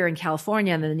out here in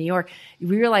California and then in New York,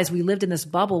 we realized we lived in this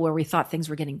bubble where we thought things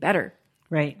were getting better.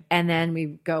 Right. And then we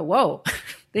go, whoa,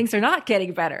 things are not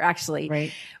getting better, actually.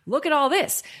 Right. Look at all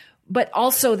this. But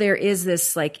also there is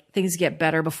this, like, things get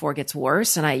better before it gets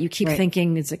worse. And you keep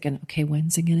thinking, it's like, okay,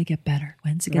 when's it going to get better?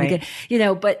 When's it going to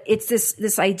get, but it's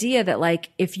this idea that,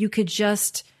 like, if you could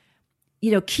just,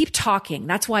 keep talking.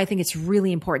 That's why I think it's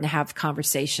really important to have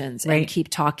conversations and keep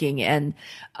talking. And,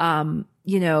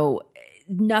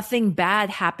 nothing bad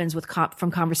happens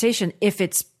from conversation if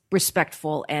it's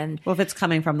respectful and if it's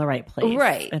coming from the right place.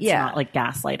 Right. It's not like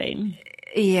gaslighting.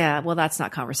 Yeah. Well, that's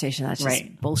not conversation. That's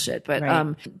just bullshit.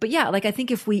 But, but yeah, like, I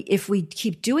think if we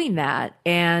keep doing that,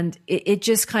 and it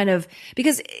just kind of,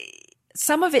 because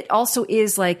some of it also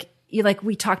is like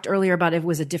we talked earlier about, it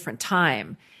was a different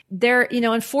time there,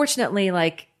 unfortunately,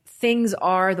 like, things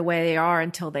are the way they are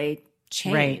until they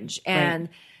change. And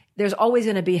there's always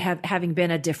going to be having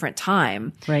been a different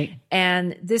time. Right.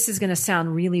 And this is going to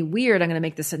sound really weird. I'm going to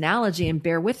make this analogy, and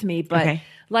bear with me. But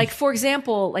like, for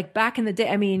example, like back in the day,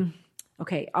 I mean,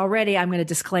 okay, already I'm going to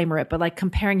disclaimer it, but like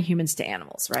comparing humans to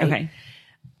animals, right? Okay.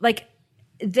 Like,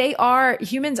 they are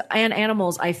humans and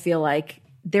animals. I feel like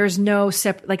there's no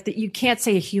separate, like, you can't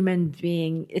say a human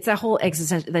being, it's that whole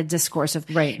existential, the discourse of,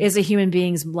 is a human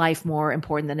being's life more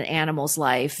important than an animal's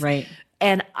life? Right.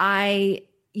 And I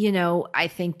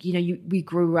think, we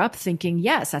grew up thinking,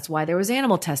 yes, that's why there was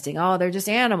animal testing. Oh, they're just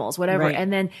animals, whatever. Right.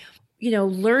 And then,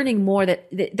 learning more that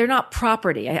they're not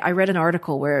property. I read an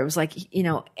article where it was like,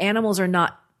 animals are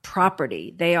not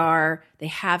property. They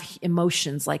have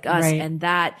emotions like us. Right. And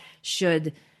that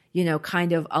should,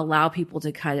 kind of allow people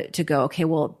to go, okay,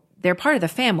 well, they're part of the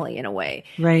family in a way.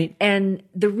 Right. And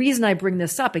the reason I bring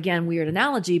this up, again, weird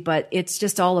analogy, but it's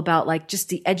just all about, like, just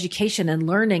the education and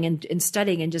learning and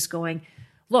studying and just going,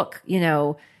 look,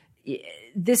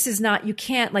 this is not, you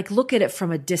can't, like, look at it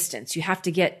from a distance. You have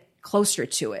to get closer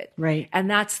to it. Right. And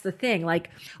that's the thing. Like,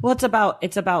 well,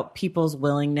 it's about people's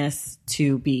willingness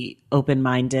to be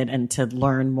open-minded and to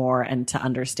learn more and to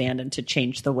understand and to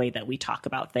change the way that we talk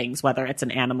about things, whether it's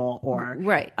an animal or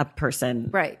a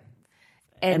person. Right.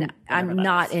 And I'm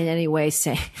not in any way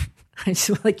saying, I just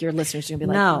feel like your listeners are going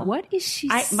to be like, what is she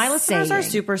saying? My listeners are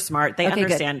super smart. They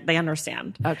understand. Good. They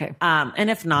understand. Okay.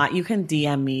 And if not, you can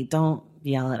DM me. Don't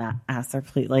yell at Ayser,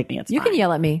 please. Like, it's you fine. can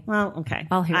yell at me. Well, okay.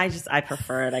 I'll hear. I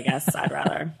prefer it, I guess. I'd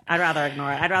rather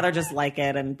ignore it. I'd rather just like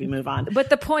it and move on. But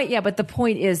the point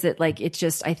is that, like,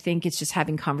 I think it's just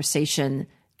having conversation.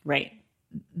 Right.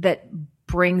 That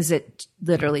brings it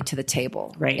literally to the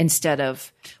table, right? Instead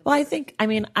of, well,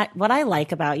 what I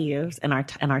like about you and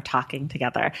our talking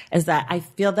together is that I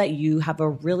feel that you have a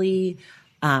really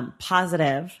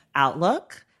positive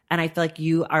outlook, and I feel like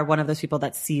you are one of those people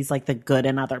that sees, like, the good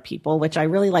in other people, which I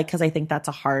really like, because I think that's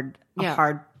a hard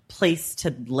place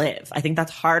to live. I think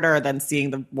that's harder than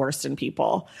seeing the worst in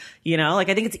people. Like,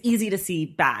 I think it's easy to see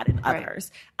bad in others.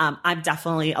 I'm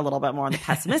definitely a little bit more on the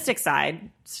pessimistic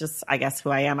side. It's just, I guess, who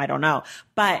I am. I don't know.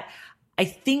 But I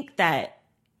think that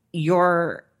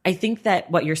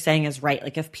what you're saying is right.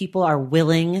 Like, if people are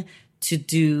willing to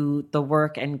do the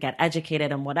work and get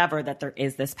educated and whatever, that there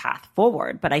is this path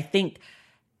forward. But I think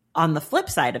on the flip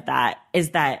side of that is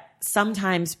that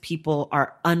sometimes people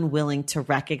are unwilling to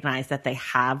recognize that they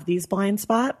have these blind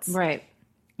spots. Right.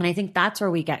 And I think that's where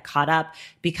we get caught up,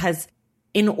 because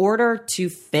in order to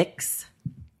fix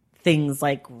things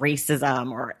like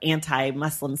racism or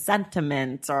anti-Muslim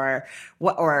sentiment or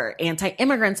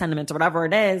anti-immigrant sentiment or whatever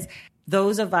it is,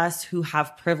 those of us who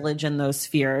have privilege in those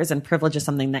spheres, and privilege is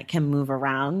something that can move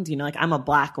around, you know, like I'm a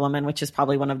Black woman, which is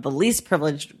probably one of the least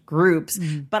privileged groups,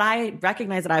 but I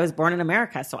recognize that I was born in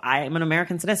America. So I am an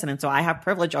American citizen. And so I have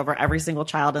privilege over every single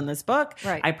child in this book.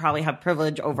 Right. I probably have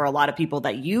privilege over a lot of people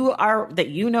that you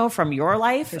know from your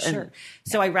life. For sure. And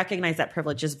so I recognize that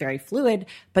privilege is very fluid,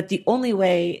 but the only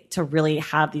way to really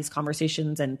have these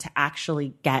conversations and to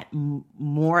actually get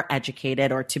more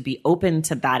educated or to be open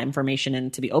to that information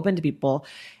and to be open to people,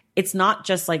 it's not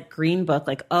just like Green Book,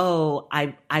 like, oh,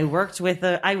 I worked with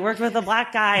a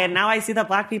Black guy and now I see that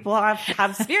Black people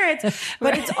have spirits,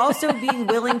 but it's also being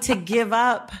willing to give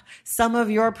up some of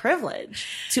your privilege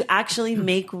to actually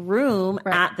make room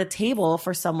at the table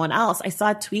for someone else. I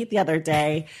saw a tweet the other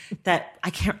day that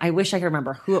I wish I could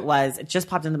remember who it was. It just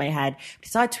popped into my head. I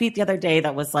saw a tweet the other day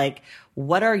that was like,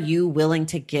 what are you willing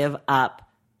to give up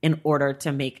in order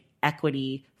to make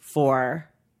equity for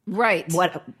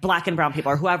what Black and brown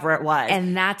people or whoever it was?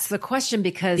 And that's the question,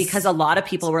 because a lot of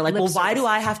people were like, well, why do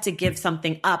I have to give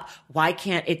something up? Why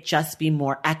can't it just be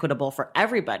more equitable for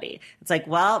everybody? It's like,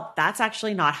 well, that's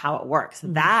actually not how it works.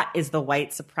 That is the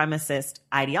white supremacist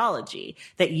ideology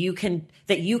that you could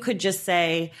just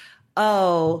say,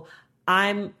 oh,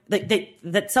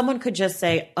 that someone could just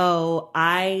say, oh,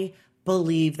 I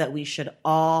believe that we should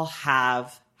all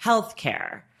have health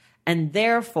care, and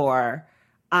therefore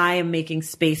I am making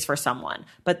space for someone.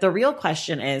 But the real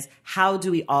question is, how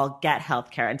do we all get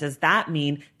healthcare? And does that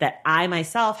mean that I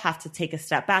myself have to take a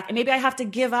step back? And maybe I have to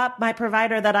give up my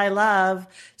provider that I love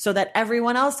so that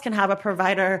everyone else can have a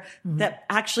provider that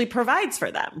actually provides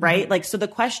for them, right? Like, so the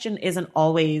question isn't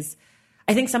always,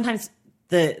 I think sometimes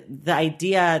the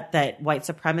idea that white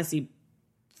supremacy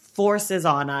forces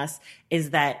on us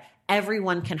is that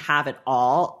everyone can have it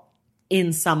all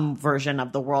in some version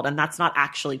of the world. And that's not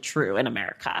actually true in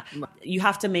America. You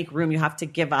have to make room. You have to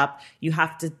give up. You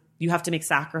have to make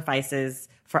sacrifices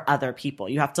for other people.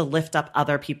 You have to lift up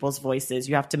other people's voices.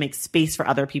 You have to make space for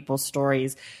other people's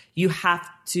stories. You have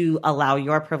to allow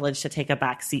your privilege to take a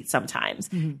back seat sometimes.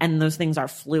 And those things are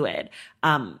fluid.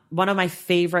 One of my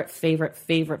favorite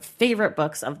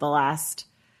books of the last,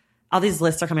 all these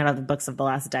lists are coming out of the books of the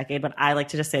last decade, but I like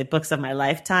to just say books of my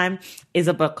lifetime, is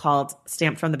a book called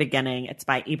Stamped from the Beginning. It's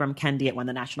by Ibram Kendi. It won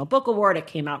the National Book Award. It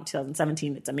came out in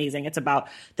 2017. It's amazing. It's about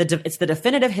it's the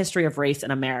definitive history of race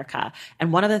in America.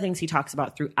 And one of the things he talks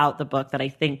about throughout the book that I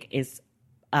think is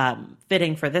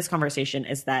fitting for this conversation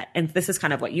is that, and this is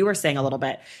kind of what you were saying a little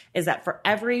bit, is that for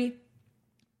every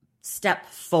step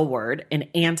forward in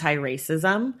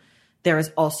anti-racism, there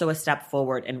is also a step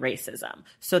forward in racism.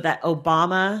 So that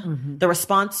Obama, the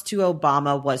response to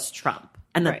Obama was Trump,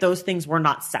 and that those things were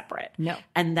not separate. No.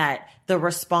 And that the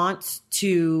response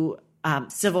to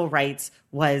civil rights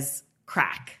was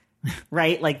crack,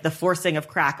 right? Like the forcing of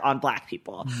crack on Black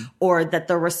people. Or that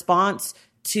the response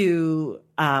to,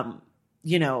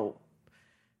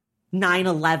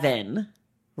 9/11,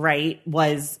 right,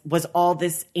 was all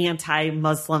this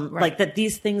anti-Muslim, like that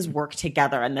these things work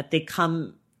together and that they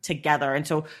come together. And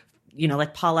so,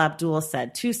 like Paula Abdul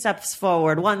said, 2 steps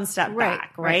forward, 1 step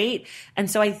back, right? And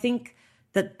so I think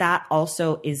that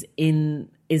also is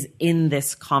in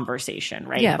this conversation,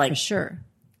 right? Yeah, like, for sure.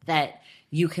 That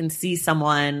you can see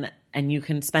someone and you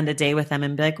can spend a day with them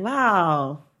and be like,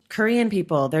 wow, Korean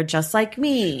people, they're just like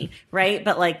me, right?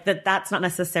 But like that's not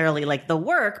necessarily like the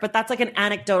work, but that's like an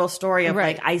anecdotal story of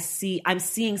like, I'm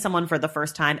seeing someone for the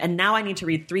first time, and now I need to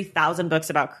read 3,000 books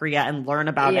about Korea and learn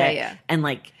about it. Yeah. And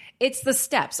like, it's the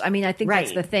steps. I mean, I think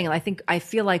that's the thing. I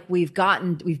feel like we've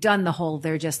done the whole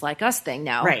they're just like us thing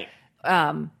now. Right.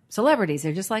 Celebrities,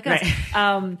 they're just like us.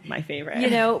 My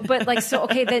favorite. But like, so,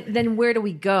 okay, then where do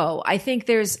we go? I think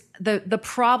there's the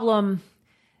problem.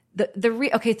 The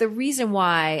reason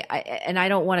why, and I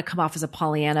don't want to come off as a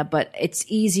Pollyanna, but it's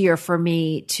easier for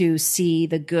me to see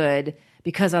the good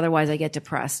because otherwise I get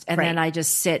depressed. And then I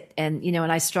just sit and,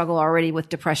 and I struggle already with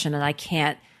depression and I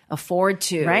can't afford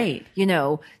to,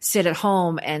 sit at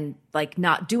home and like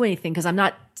not do anything because I'm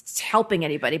not helping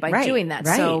anybody by doing that.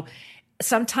 So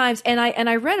sometimes, and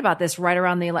I read about this right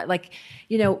around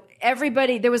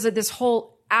everybody, there was this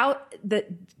whole out that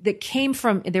came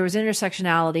from, there was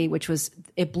intersectionality, which was,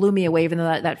 it blew me away, even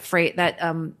though that phrase, that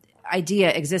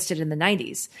idea existed in the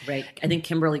 90s. Right. I think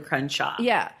Kimberly Crenshaw.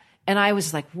 Yeah. And I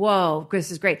was like, whoa,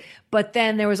 this is great. But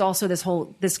then there was also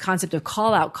this concept of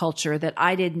call out culture that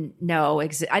I didn't know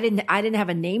I didn't have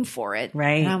a name for it.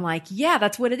 Right. And I'm like, yeah,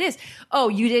 that's what it is. Oh,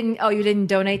 you didn't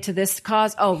donate to this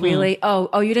cause? Oh, really?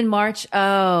 Oh, you didn't march?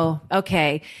 Oh,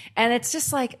 okay. And it's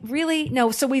just like, really?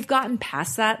 No. So we've gotten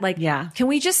past that. Like, can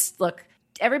we just look?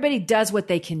 everybody does what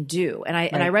they can do. And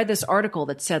I read this article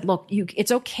that said, look,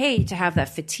 it's okay to have that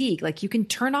fatigue. Like you can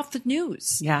turn off the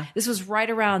news. Yeah. This was right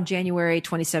around January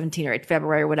 2017 or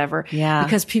February or whatever. Yeah.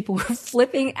 Because people were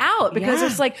flipping out because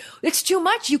it's like, it's too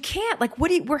much. You can't, like,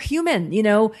 we're human, you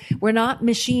know, we're not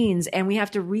machines, and we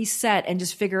have to reset and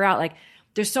just figure out, like,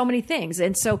 there's so many things.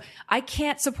 And so I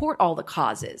can't support all the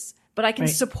causes, but I can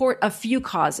support a few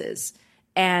causes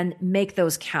and make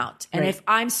those count. And if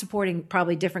I'm supporting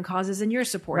probably different causes than you're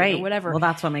supporting or whatever. Well,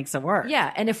 that's what makes it work.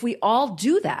 Yeah. And if we all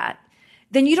do that,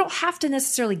 then you don't have to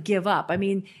necessarily give up. I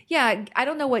mean, yeah, I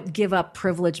don't know what give up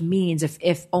privilege means.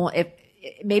 If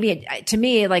maybe to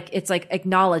me, like, it's like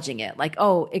acknowledging it, like,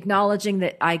 oh, acknowledging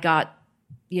that I got,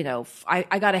 you know,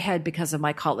 I got ahead because of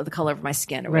my color, the color of my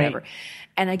skin or whatever.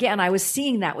 And again, I was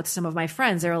seeing that with some of my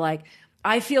friends. They were like,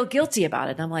 I feel guilty about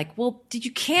it. And I'm like, well,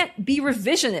 you can't be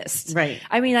revisionist. Right.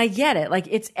 I mean, I get it. Like,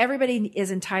 everybody is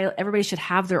entitled. Everybody should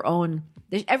have their own,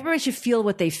 everybody should feel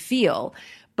what they feel,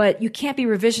 but you can't be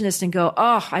revisionist and go,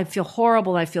 oh, I feel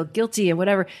horrible. I feel guilty and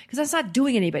whatever. Cause that's not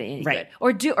doing anybody any good.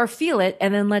 Or feel it.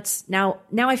 And then now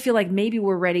I feel like maybe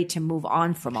we're ready to move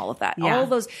on from all of that. Yeah. All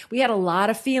those, we had a lot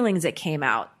of feelings that came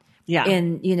out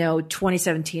in,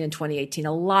 2017 and 2018,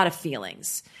 a lot of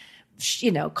feelings.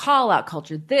 Call out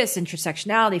culture, this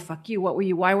intersectionality, fuck you. What were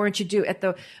you? Why weren't you at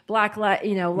the Black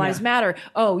Lives Matter?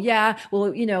 Oh yeah.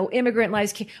 Well, immigrant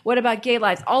lives. What about gay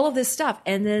lives? All of this stuff.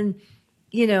 And then,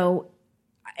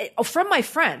 from my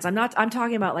friends, I'm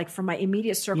talking about like from my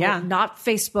immediate circle, not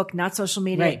Facebook, not social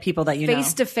media, people that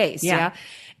face to face. Yeah.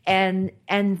 And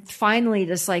finally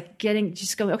just like going,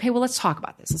 okay, well, let's talk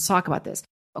about this. Let's talk about this.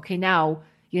 Okay. Now,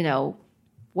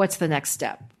 what's the next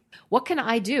step? What can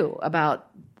I do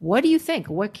what do you think?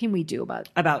 What can we do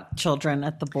about children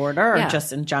at the border, or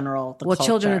just in general? Culture?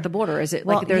 Children at the border. Is it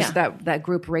like there's that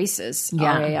group RAICES,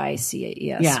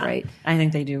 RAICES, right? I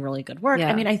think they do really good work.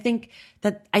 I mean, I think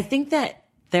that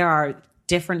there are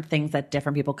different things that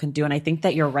different people can do, and I think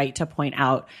that you're right to point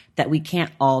out that we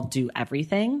can't all do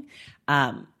everything.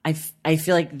 I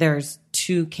feel like there's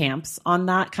two camps on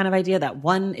that kind of idea. That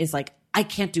one is like, I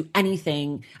can't do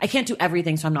anything. I can't do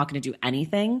everything, so I'm not going to do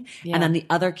anything. Yeah. And then the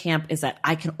other camp is that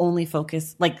I can only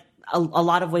focus, like a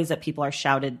lot of ways that people are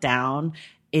shouted down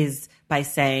is by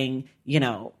saying,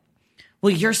 well,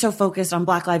 you're so focused on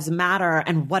Black Lives Matter,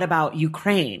 and what about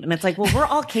Ukraine? And it's like, well, we're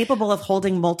all capable of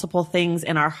holding multiple things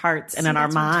in our hearts and in our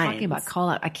minds. I'm talking about call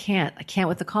out. I can't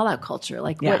with the call out culture.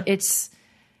 Like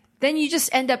then you just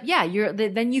end up,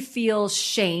 then you feel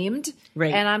shamed.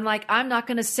 Right. And I'm like, I'm not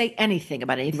going to say anything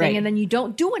about anything. Right. And then you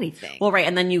don't do anything. Well, right.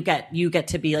 And then you get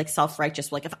to be like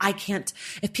self-righteous. Like,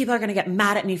 if people are going to get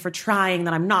mad at me for trying,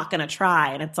 then I'm not going to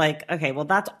try. And it's like, okay, well,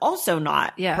 that's also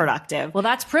not productive. Well,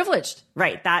 that's privileged.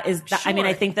 Right. That is, sure. I mean,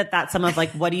 I think that's some of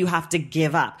like, what do you have to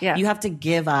give up? Yeah. You have to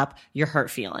give up your hurt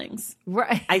feelings.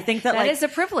 Right. I think that is a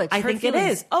privilege. I think it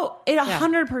is. Oh, it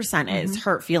 100% is.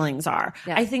 Hurt feelings are.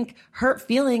 Yeah. I think hurt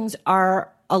feelings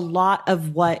are a lot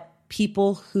of what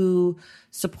people who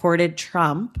supported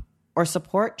Trump or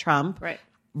support Trump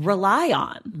rely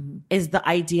on is the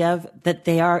idea of that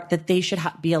they should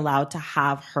be allowed to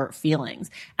have hurt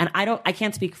feelings. And I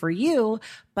can't speak for you,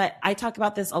 but I talk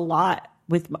about this a lot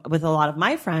with a lot of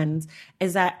my friends,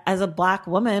 is that as a Black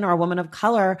woman or a woman of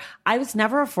color, I was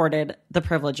never afforded the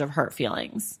privilege of hurt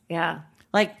feelings. Yeah.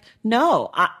 Like, no,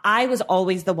 I was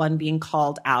always the one being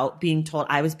called out, being told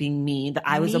I was being mean, that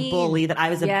I was a bully, that I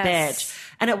was a bitch.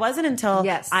 And it wasn't until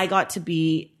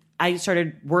I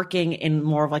started working in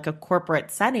more of like a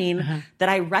corporate setting that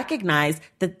I recognized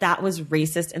that was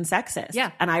racist and sexist.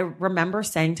 Yeah. And I remember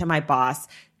saying to my boss,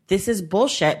 this is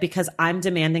bullshit because I'm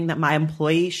demanding that my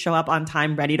employees show up on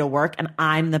time, ready to work, and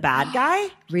I'm the bad guy.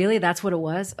 Really? That's what it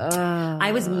was?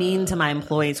 I was mean to my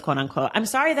employees, quote unquote. I'm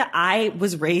sorry that I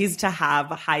was raised to have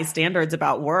high standards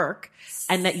about work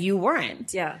and that you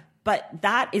weren't. Yeah. But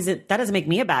that doesn't make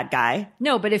me a bad guy.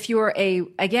 No, but if you were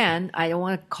again, I don't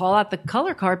want to call out the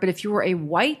color card, but if you were a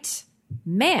white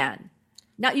man,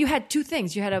 now you had two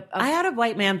things. You had I had a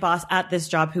white man boss at this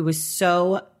job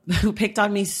who picked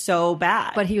on me so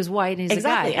bad. But he was white and he's a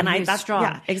guy. And he was strong.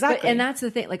 Yeah, exactly. And that's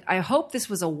the thing. Like, I hope this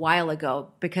was a while ago,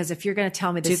 because if you're going to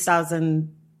tell me this.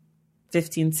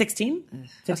 2015, 16?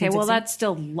 15, okay, well, 16? that's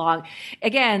still long.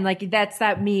 Again, like, that's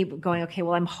me going, okay,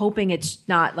 well, I'm hoping it's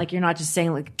not, like, you're not just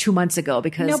saying, like, 2 months ago,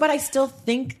 because. No, but I still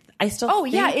think it's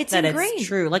that ingrained. It's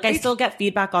true. Like, I still get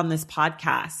feedback on this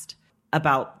podcast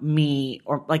about me,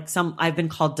 or like I've been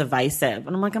called divisive.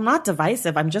 And I'm like, I'm not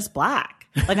divisive. I'm just Black.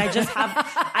 Like,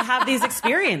 I have these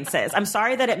experiences. I'm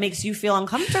sorry that it makes you feel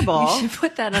uncomfortable. You should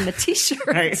put that on a t-shirt.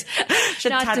 Right.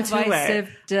 Should not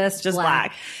divisive, just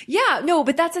Black. Yeah, no,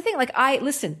 but that's the thing. Like, I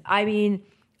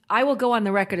I will go on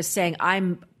the record as saying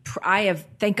I have,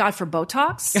 thank God for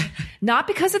Botox, not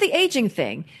because of the aging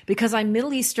thing, because I'm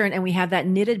Middle Eastern and we have that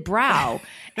knitted brow.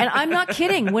 And I'm not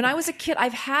kidding. When I was a kid,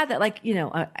 I've had that, like,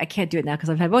 I can't do it now because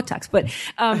I've had Botox, but,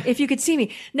 if you could see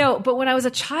me. No, but when I was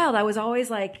a child, I was always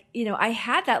like, I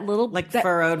had that little,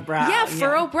 furrowed brow. Yeah,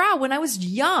 furrowed brow when I was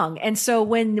young. And so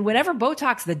whenever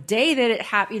Botox, the day that it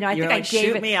happened, I think I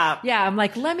gave it. Me up. Yeah. I'm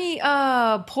like, let me,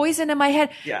 poison in my head.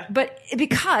 Yeah. But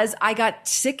because I got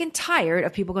sick and tired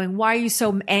of people going, why are you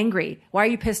so angry? Why are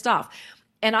you pissed off?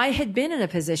 And I had been in a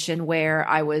position where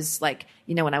I was like,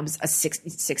 when I was a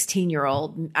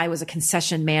 16-year-old, I was a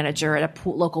concession manager at a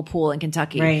local pool in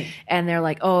Kentucky. Right. And they're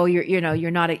like, oh, you're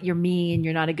mean,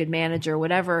 you're not a good manager,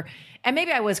 whatever. And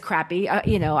maybe I was crappy.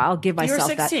 I'll give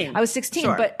myself that. I was 16,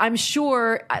 sure. But I'm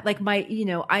sure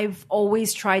I've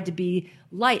always tried to be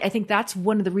light. I think that's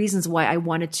one of the reasons why I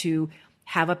wanted to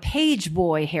have a page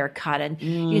boy haircut and,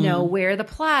 wear the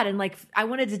plaid. And like, I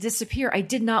wanted to disappear. I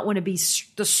did not want to be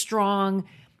the strong,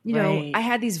 right. I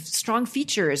had these strong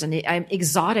features and I'm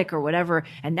exotic or whatever.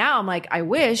 And now I'm like, I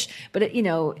wish, but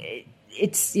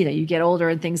it's, you get older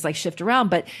and things like shift around,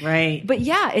 but, right. But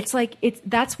yeah, it's like,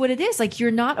 that's what it is. Like,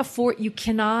 you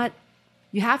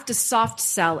have to soft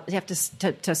sell, you have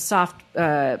to soft,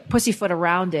 pussyfoot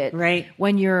around it. Right.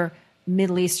 When you're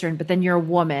Middle Eastern, but then you're a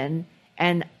woman.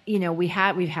 And, we've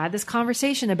had this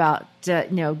conversation about,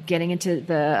 getting into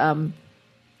the,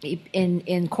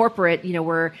 in corporate,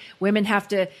 where women have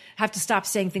to stop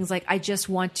saying things like, I just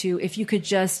want to, if you could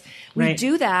just, we right.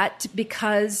 do that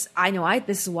because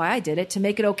this is why I did it, to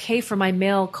make it okay for my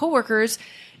male coworkers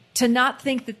to not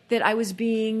think that I was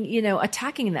being,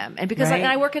 attacking them. And because right.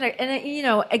 I work in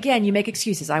again, you make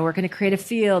excuses. I work in a creative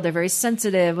field. They're very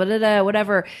sensitive,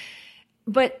 whatever.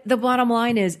 But the bottom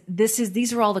line is,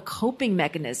 these are all the coping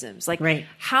mechanisms. Like, right.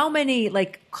 how many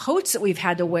coats that we've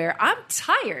had to wear? I'm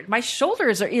tired. My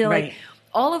shoulders are, right. like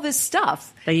all of this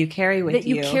stuff that you carry with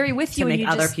you to make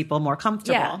other people more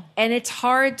comfortable. Yeah. And it's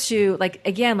hard to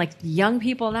young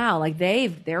people now,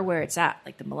 they're where it's at.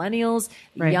 Like the millennials,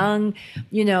 right. young,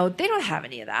 they don't have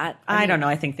any of that. I don't know.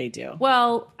 I think they do.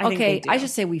 Well, okay. I should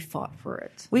say we fought for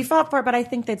it. But I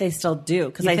think that they still do,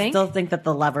 because still think that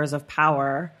the levers of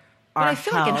power. But I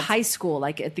feel like in high school,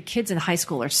 the kids in high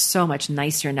school are so much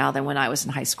nicer now than when I was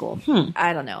in high school.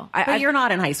 I don't know. But you're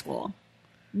not in high school.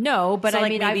 No, but so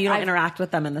maybe you don't interact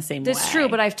with them in the same way. That's true,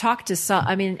 but I've talked to some.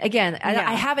 I mean, again, yeah.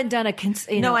 I haven't done a.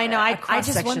 No, I know. I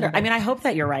just wonder. I mean, I hope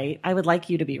that you're right. I would like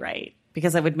you to be right,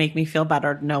 because it would make me feel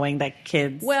better knowing that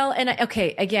kids. Well, and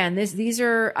again, these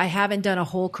are. I haven't done a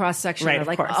whole cross section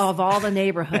right, of all the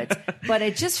neighborhoods, but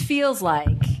it just feels like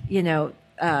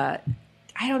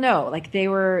I don't know.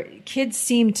 Kids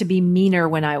seemed to be meaner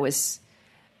when I was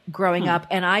growing up.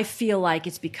 And I feel like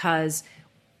it's because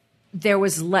the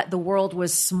world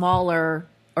was smaller,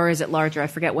 or is it larger? I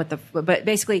forget but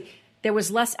basically there was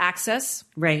less access.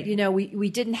 Right. We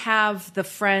didn't have the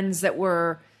friends that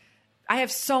were, I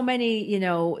have so many,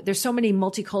 there's so many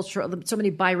multicultural, so many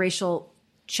biracial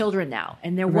children now,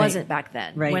 and there wasn't back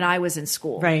then when I was in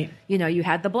school. Right. You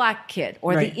had the black kid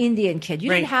or the Indian kid. You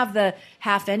didn't have the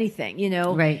half anything,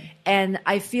 Right. And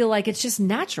I feel like it's just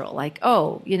natural. Like,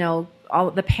 all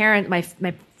the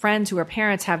my friends who are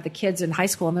parents have the kids in high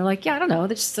school, and they're like, yeah, I don't know.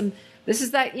 This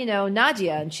is that,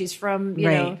 Nadia, and she's from,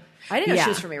 I didn't know she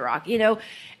was from Iraq,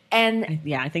 And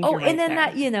yeah, I think you're right and then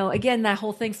there. That, again, that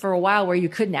whole thing for a while where you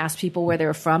couldn't ask people where they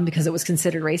were from because it was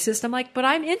considered racist. I'm like, but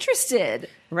I'm interested.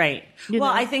 Right.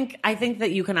 I think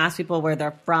that you can ask people where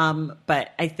they're from,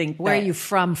 but I think where are you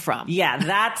from? Yeah,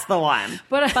 that's the one.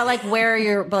 but where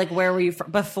were you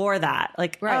from before that?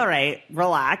 All right,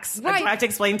 relax. Right. Do I have to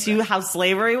explain to you how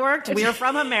slavery worked? We are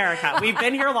from America. We've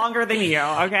been here longer than you.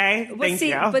 Okay. Thank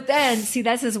you. But then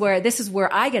this is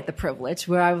where I get the privilege,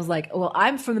 where I was like, well,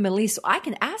 I'm from the Middle East, so I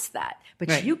can ask that,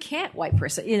 but you can't, white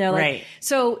person, right.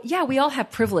 So yeah, we all have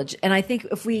privilege. And I think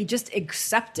if we just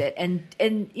accept it and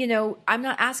I'm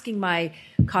not asking my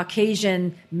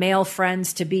Caucasian male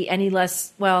friends to be any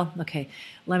less, well, okay,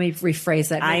 let me rephrase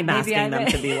that. I'm asking them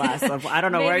to be less of, I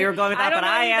don't know where you're going with that, but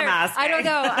I am asking. I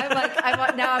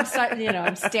don't know.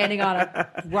 I'm standing on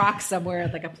a rock somewhere,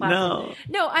 like a platform.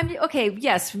 No, I'm okay.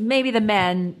 Yes, maybe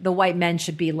the white men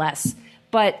should be less,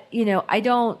 but I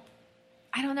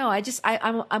don't know.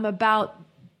 I'm about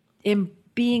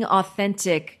being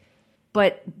authentic,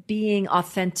 but being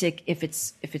authentic if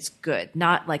it's good,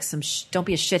 not like don't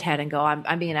be a shithead and go,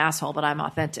 I'm being an asshole, but I'm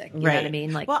authentic. You know what I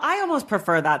mean? Well, I almost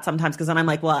prefer that sometimes, because then I'm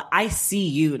like, well, I see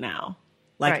you now.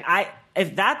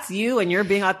 if that's you and you're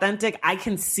being authentic, I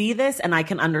can see this and I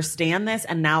can understand this.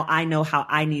 And now I know how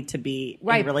I need to be in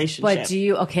a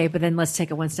relationship. But then let's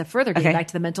take it one step further. Getting back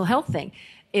to the mental health thing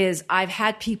is I've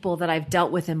had people that I've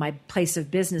dealt with in my place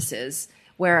of businesses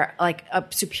where like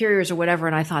superiors or whatever.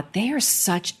 And I thought they are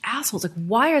such assholes. Like,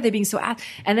 why are they being so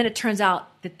And then it turns out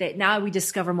that now we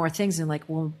discover more things and like,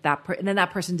 well, and then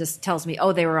that person just tells me,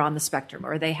 oh, they were on the spectrum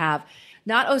or they have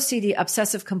not OCD,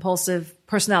 obsessive compulsive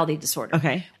personality disorder.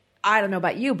 Okay. I don't know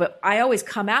about you, but I always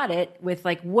come at it with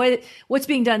like what's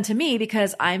being done to me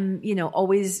because I'm,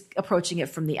 always approaching it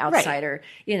from the outsider.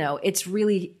 Right. It's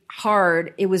really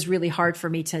hard. It was really hard for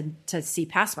me to see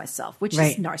past myself, which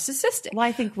is narcissistic. Well,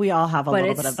 I think we all have a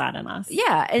little bit of that in us.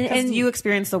 Yeah. And you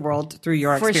experience the world through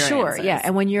your experiences. For sure. Yeah.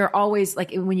 And when you're always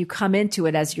like, when you come into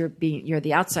it as you're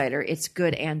the outsider, it's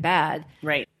good and bad.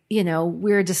 Right.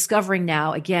 We're discovering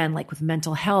now again, like with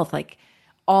mental health, like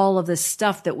all of this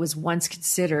stuff that was once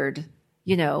considered,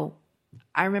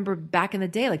 I remember back in the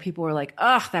day, like people were like,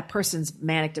 oh, that person's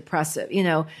manic depressive,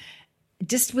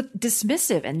 just with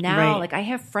dismissive. And now like I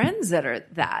have friends that are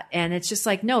that, and it's just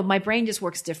like, no, my brain just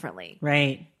works differently.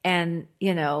 Right. And,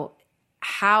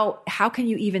 how can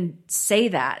you even say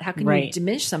that? How can you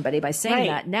diminish somebody by saying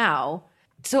that now?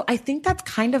 So I think that's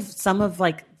kind of some of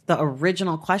like the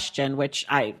original question, which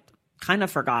I kind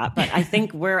of forgot, but I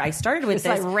think where I started with this,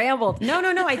 I rambled. No.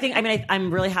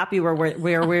 I'm really happy where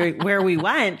we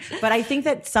went, but I think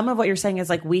that some of what you're saying is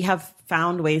like, we have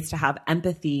found ways to have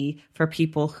empathy for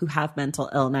people who have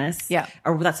mental illness. Yeah.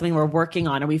 Or that's something we're working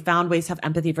on. And we found ways to have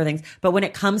empathy for things. But when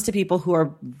it comes to people who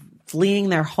are fleeing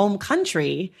their home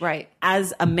country,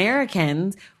 as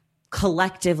Americans,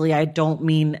 collectively, I don't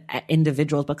mean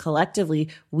individuals, but collectively,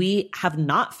 we have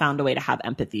not found a way to have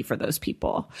empathy for those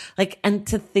people. Like, and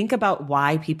to think about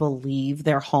why people leave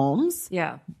their homes.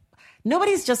 Yeah.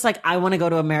 Nobody's just like, I want to go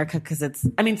to America because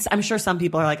I'm sure some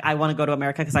people are like, I want to go to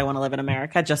America because I want to live in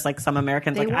America. Just like some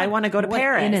Americans, I want to go to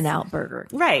Paris. In-N-Out burger.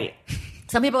 Right.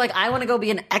 Some people are like, I want to go be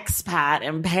an expat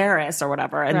in Paris or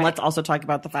whatever. And let's also talk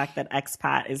about the fact that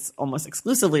expat is almost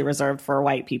exclusively reserved for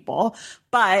white people.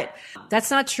 But that's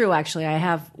not true, actually. I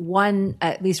have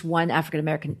at least one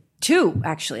African-American, two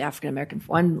actually African-American.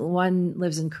 One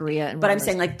lives in Korea. But I'm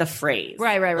saying like the phrase.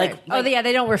 Right. Like,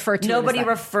 they don't refer to nobody it.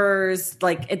 refers,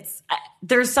 like it's,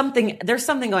 there's something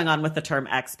going on with the term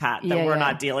expat that we're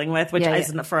not dealing with, which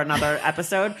isn't for another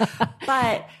episode.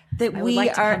 But that we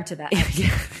like are come to that.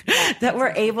 That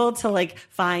we're able to like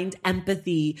find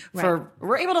empathy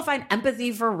we're able to find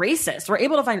empathy for racists. We're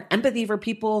able to find empathy for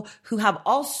people who have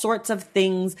all sorts of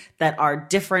things that are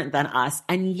different than us.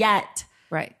 And yet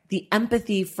the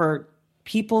empathy for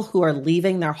people who are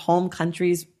leaving their home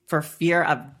countries for fear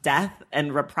of death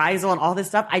and reprisal and all this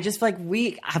stuff, I just feel like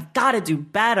we have got to do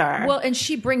better. Well, and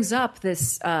she brings up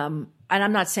this, and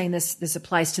I'm not saying this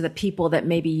applies to the people that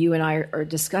maybe you and I are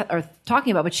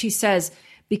talking about, but she says,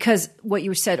 because what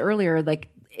you said earlier, like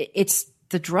it's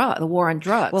the war on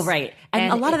drugs. Well, right.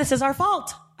 And a lot of this is our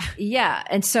fault. Yeah.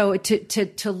 And so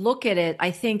to look at it,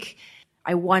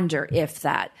 I wonder if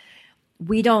that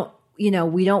we don't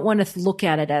want to look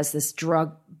at it as this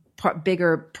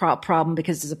bigger problem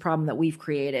because it's a problem that we've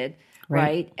created.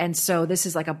 Right. And so this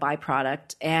is like a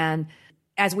byproduct. And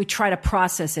as we try to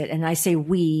process it, and I say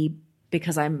we,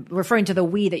 because I'm referring to the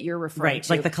we that you're referring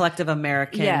to. Like the collective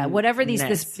American. Yeah. Whatever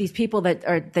these people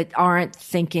that aren't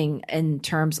thinking in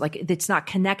terms, like it's not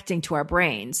connecting to our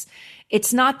brains.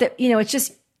 It's not that,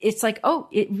 it's like, oh,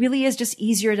 it really is just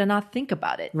easier to not think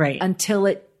about it. Right. Until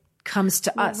it comes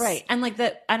to us. Right. And like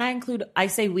I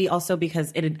say we also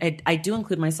because I do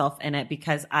include myself in it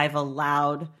because I've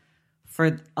allowed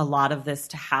for a lot of this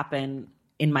to happen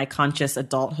in my conscious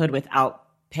adulthood without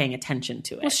paying attention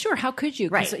to it. Well, sure. How could you?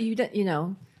 Right.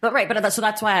 But so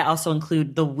that's why I also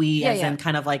include the we as in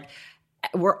kind of like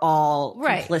we're all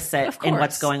complicit in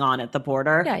what's going on at the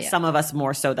border. Yeah, yeah. Some of us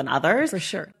more so than others. For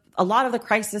sure. A lot of the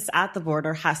crisis at the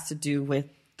border has to do with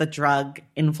the drug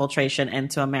infiltration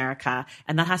into America.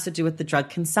 And that has to do with the drug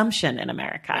consumption in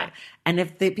America. Right. And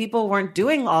if the people weren't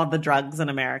doing all the drugs in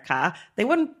America, they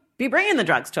wouldn't be bringing the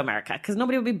drugs to America because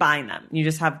nobody would be buying them. You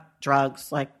just have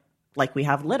drugs like we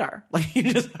have litter. Like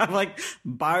you just have like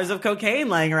bars of cocaine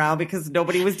laying around because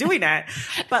nobody was doing it.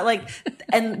 But like,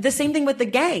 and the same thing with the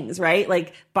gangs, right?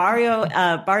 Like Barrio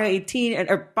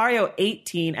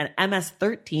 18 and MS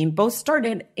 13 both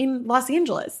started in Los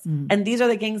Angeles. Mm. And these are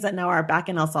the gangs that now are back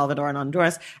in El Salvador and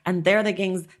Honduras. And they're the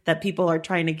gangs that people are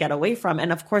trying to get away from.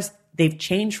 And of course they've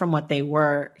changed from what they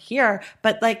were here.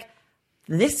 But like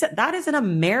that is an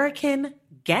American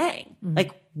gang. Mm.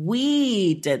 Like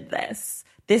we did this.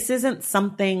 this isn't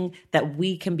something that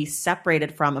we can be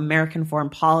separated from American foreign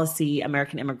policy,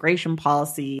 American immigration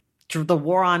policy, the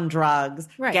war on drugs,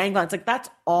 gang violence. Like that's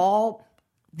all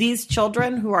these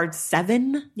children who are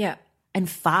 7 and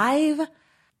 5,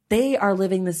 they are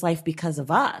living this life because of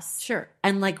us. Sure.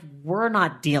 And like, we're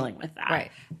not dealing with that.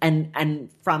 Right. And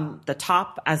from the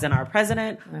top, as in our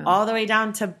president, all the way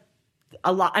down to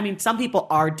a lot. I mean, some people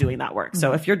are doing that work.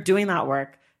 So if you're doing that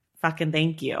work, fucking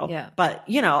thank you. Yeah. But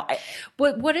you know,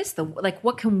 what is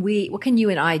what can you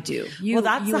and I do? Well,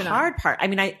 that's the hard part. I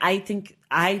mean, I think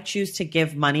I choose to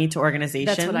give money to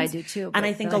organizations. That's what I do too. And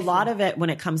I think a lot of it,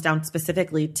 when it comes down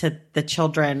specifically to the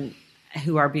children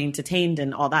who are being detained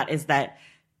and all that, is that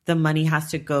the money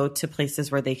has to go to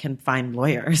places where they can find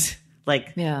lawyers.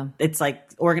 Like, it's like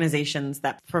organizations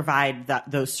that provide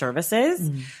those services,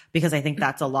 because I think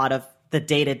that's a lot of the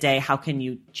day-to-day. How can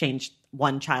you change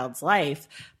one child's life?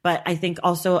 But I think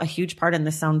also a huge part, and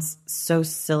this sounds so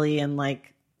silly and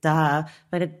like, duh,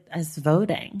 but it is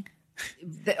voting.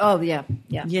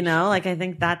 You know, like I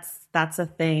think that's a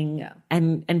thing,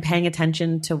 and paying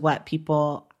attention to what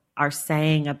people are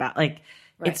saying about, like,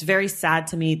 it's very sad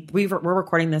to me. We're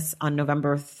recording this on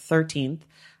November 14th.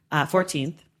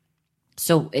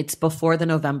 So it's before the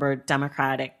November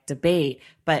Democratic debate.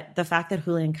 But the fact that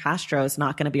Julian Castro is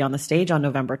not going to be on the stage on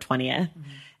November 20th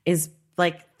is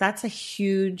like, that's a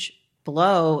huge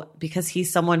blow, because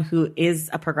he's someone who is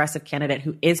a progressive candidate,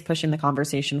 who is pushing the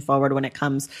conversation forward when it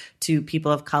comes to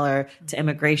people of color, to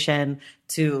immigration,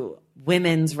 to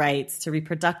women's rights, to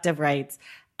reproductive rights.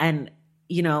 And,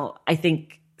 you know, I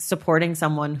think supporting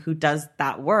someone who does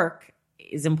that work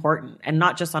is important, and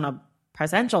not just on a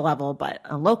presidential level, but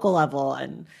a local level.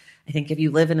 And I think if you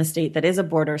live in a state that is a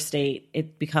border state,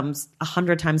 it becomes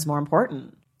 100 times more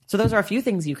important. So those are a few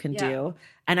things you can do.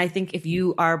 And I think if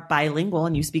you are bilingual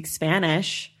and you speak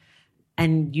Spanish,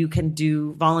 and you can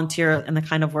do volunteer in the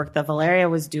kind of work that Valeria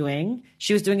was doing,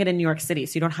 she was doing it in New York City.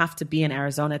 So you don't have to be in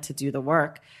Arizona to do the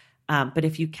work. But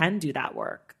if you can do that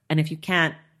work, and if you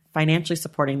can't, financially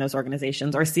supporting those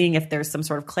organizations, or seeing if there's some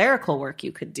sort of clerical work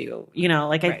you could do, you know,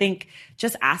 like I think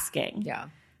just asking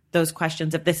those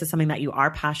questions, if this is something that you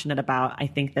are passionate about, I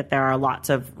think that there are lots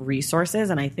of resources,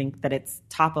 and I think that it's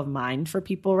top of mind for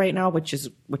people right now, which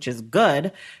is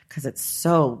good, because it's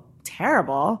so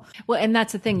terrible. Well, and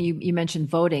that's the thing, you mentioned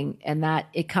voting, and that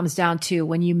it comes down to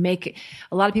when you make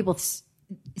a lot of people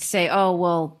say, oh,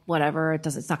 well, whatever,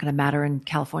 it's not going to matter in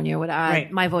California,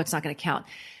 my vote's not going to count.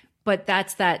 But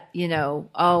that's that, you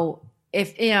know,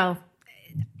 if, you know,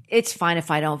 it's fine if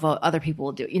I don't vote, other people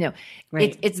will do it. You know,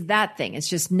 it's that thing. It's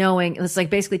just knowing, it's like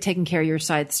basically taking care of your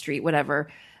side of the street, whatever,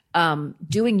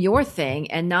 doing your thing,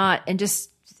 and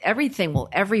just every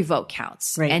vote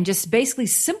counts. And just basically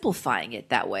simplifying it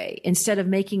that way, instead of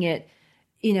making it,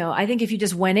 you know, I think if you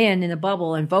just went in a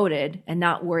bubble and voted and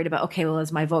not worried about, okay, well,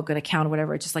 is my vote going to count or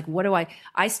whatever? It's just like, what do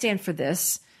I stand for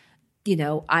this? You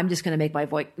know, I'm just going to make my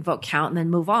vote count and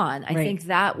then move on. I think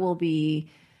that will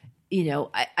be, you know,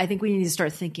 I think we need to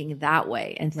start thinking that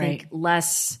way, and think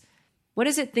less, what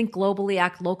is it? Think globally,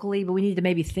 act locally, but we need to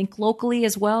maybe think locally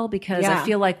as well, because I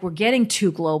feel like we're getting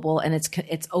too global, and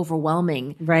it's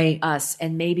overwhelming us.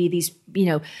 And maybe these, you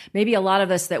know, maybe a lot of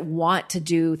us that want to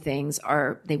do things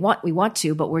we want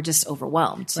to, but we're just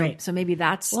overwhelmed. So maybe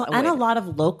that's and a lot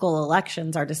of local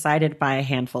elections are decided by a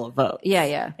handful of votes.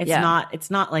 It's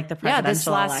not like the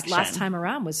presidential election. Last time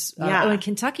around was in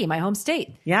Kentucky, my home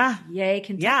state. Yay,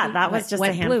 Kentucky. That was just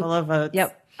a handful of votes.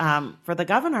 For the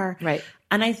governor.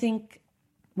 And I think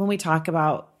when we talk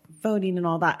about voting and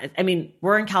all that, I mean,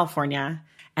 we're in California,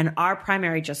 and our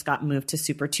primary just got moved to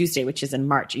Super Tuesday, which is in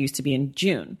March. It used to be in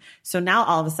June. So now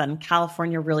all of a sudden,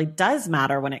 California really does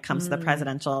matter when it comes to the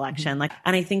presidential election.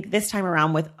 And I think this time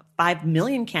around, with 5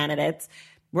 million candidates,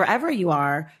 wherever you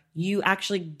are, you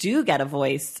actually do get a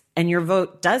voice, and your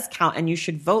vote does count, and you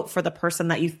should vote for the person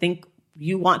that you think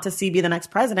you want to see be the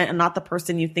next president, and not the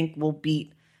person you think will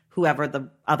beat whoever the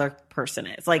other person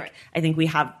is. I think we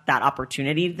have that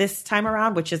opportunity this time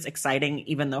around, which is exciting,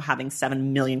 even though having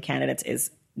 7 million candidates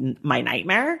is my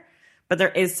nightmare. But there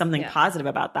is something positive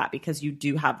about that, because you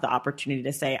do have the opportunity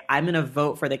to say, I'm going to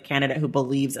vote for the candidate who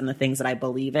believes in the things that I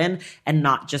believe in, and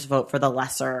not just vote for the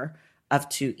lesser of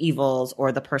two evils,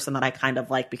 or the person that I kind of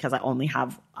like because I only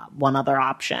have one other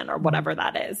option, or whatever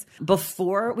that is.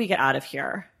 Before we get out of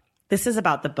here, this is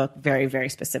about the book very, very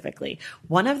specifically.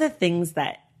 One of the things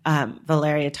that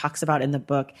Valeria talks about in the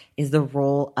book is the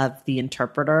role of the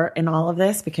interpreter in all of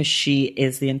this, because she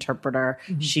is the interpreter.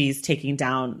 She's taking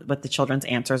down what the children's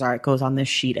answers are. It goes on this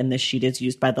sheet, and this sheet is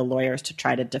used by the lawyers to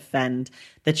try to defend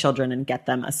the children and get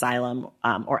them asylum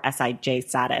or SIJ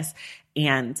status.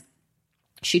 And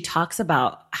she talks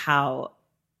about how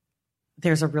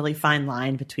there's a really fine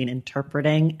line between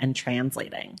interpreting and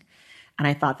translating. And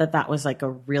I thought that that was like a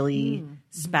really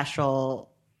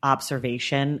special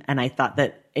observation. And I thought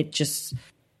that it just,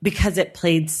 because it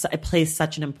plays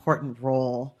such an important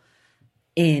role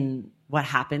in what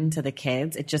happened to the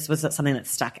kids, it just was something that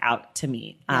stuck out to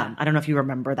me. I don't know if you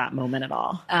remember that moment at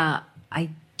all. I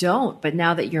don't, but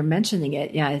now that you're mentioning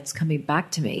it, it's coming back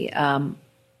to me.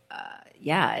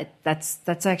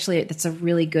 That's a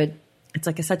really good. It's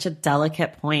like such a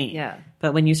delicate point. Yeah.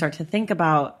 But when you start to think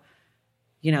about,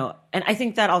 and I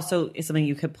think that also is something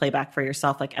you could play back for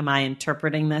yourself. Like, am I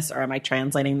interpreting this or am I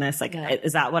translating this? Like,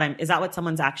 is that what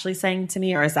someone's actually saying to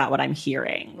me, or is that what I'm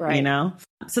hearing? Right.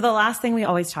 So the last thing we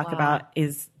always talk about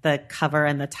is the cover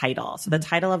and the title. So the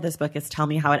title of this book is Tell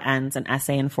Me How It Ends, an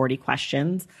essay in 40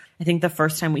 questions. I think the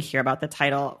first time we hear about the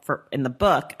title in the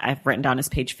book, I've written down is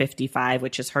page 55,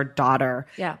 which is her daughter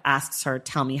asks her,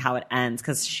 tell me how it ends.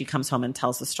 Cause she comes home and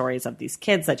tells the stories of these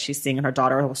kids that she's seeing, and her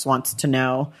daughter wants to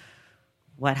know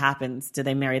what happens. Do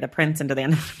they marry the prince, and do they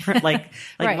end up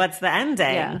what's the ending?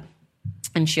 Yeah.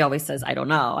 And she always says, I don't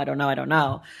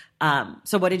know.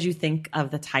 So what did you think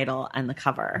of the title and the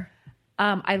cover?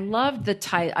 I loved the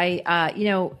title.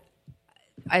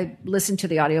 I listened to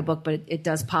the audiobook, but it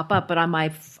does pop up. But on my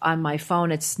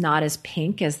phone, it's not as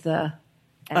pink as the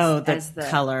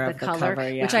color of the cover,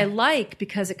 which I like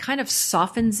because it kind of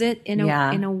softens it in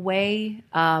a way.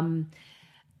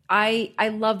 I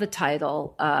love the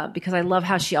title because I love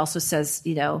how she also says,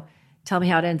 tell me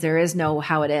how it ends. There is no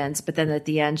how it ends. But then at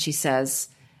the end, she says,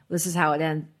 this is how it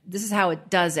ends. This is how it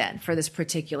does end for this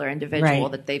particular individual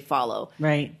that they follow.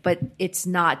 Right. But it's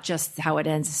not just how it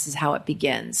ends. This is how it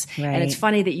begins. Right. And it's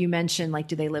funny that you mentioned,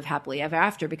 do they live happily ever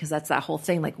after? Because that's that whole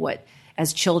thing.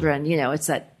 As children,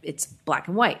 it's black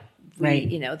and white.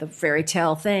 The fairy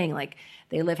tale thing,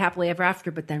 they live happily ever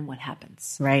after, but then what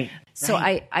happens? Right. So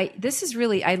this is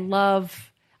really, I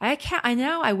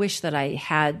wish that I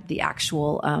had the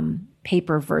actual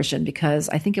paper version, because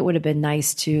I think it would have been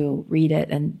nice to read it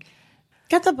and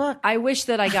get the book. I wish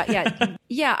that I got,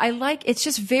 it's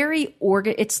just very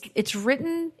it's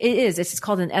written, it's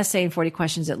called an essay in 40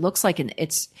 questions. It looks like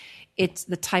it's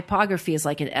the typography is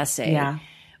like an essay. Yeah.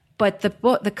 But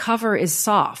the cover is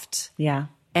soft. Yeah.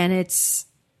 And it's,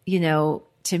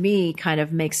 to me kind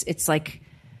of makes, it's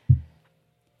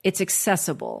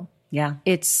accessible. Yeah.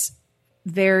 It's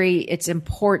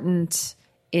important.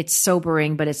 It's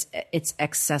sobering, but it's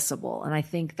accessible. And I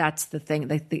think that's the thing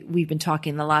that we've been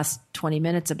talking the last 20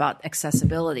 minutes about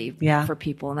accessibility for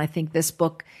people. And I think this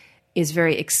book is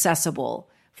very accessible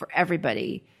for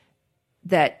everybody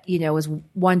that, is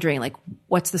wondering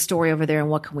what's the story over there and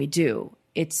what can we do?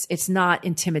 It's not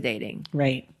intimidating.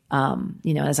 Right.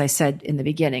 As I said in the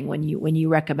beginning, when you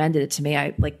recommended it to me,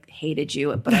 I hated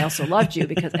you, but I also loved you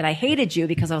and I hated you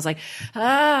because I was like,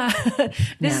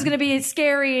 this is going to be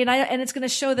scary. And it's going to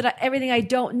show that everything I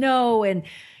don't know. And,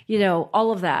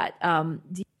 all of that.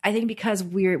 I think because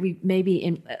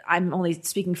I'm only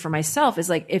speaking for myself, is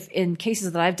if in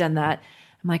cases that I've done that,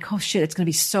 I'm like, oh shit, it's going to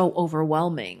be so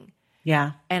overwhelming.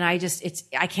 Yeah. And I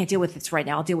can't deal with this right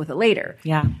now. I'll deal with it later.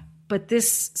 Yeah. But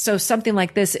something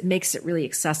like this, it makes it really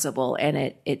accessible, and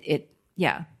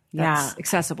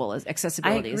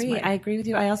accessibility. I agree with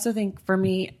you. I also think for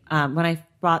me, when I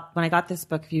got this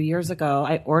book a few years ago,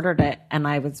 I ordered it, and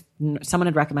someone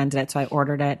had recommended it, so I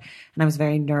ordered it, and I was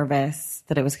very nervous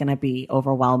that it was going to be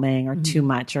overwhelming or too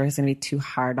much, or it was going to be too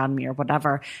hard on me or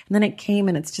whatever. And then it came,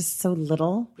 and it's just so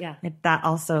little. Yeah, that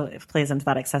also plays into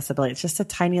that accessibility. It's just a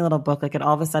tiny little book, it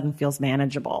all of a sudden feels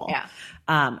manageable. Yeah,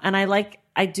 and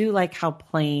I do like how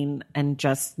plain and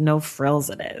just no frills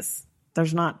it is.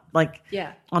 There's not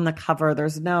on the cover,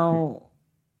 there's no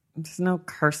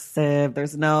cursive,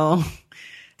 there's no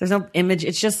image.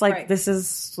 It's just this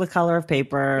is the color of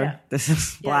paper. Yeah. This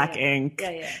is black ink.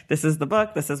 Yeah. This is the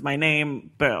book. This is my name.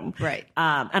 Boom. Right.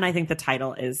 And I think the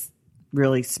title is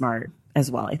really smart as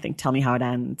well. I think Tell Me How It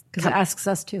Ends. Because it asks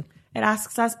us too. It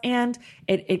asks us, and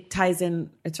it ties in.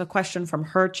 It's a question from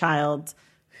her child,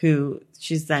 who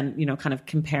she's then, kind of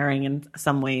comparing in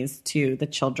some ways to the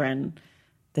children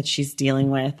that she's dealing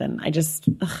with. And I just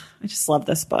love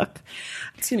this book.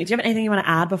 Excuse me. Do you have anything you want to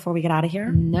add before we get out of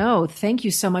here? No, thank you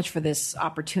so much for this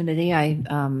opportunity. I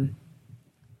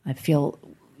feel,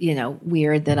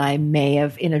 weird that I may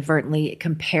have inadvertently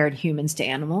compared humans to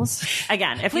animals.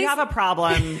 Again, if you have a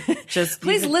problem, just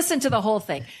please listen to the whole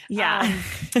thing. Yeah.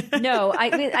 No,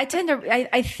 I tend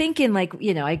to, I think in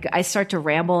I start to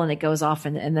ramble and it goes off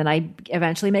and then I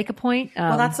eventually make a point.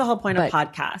 Well, that's the whole point of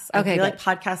podcasts. I feel like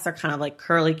podcasts are kind of like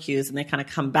curly cues and they kind of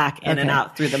come back in and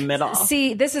out through the middle.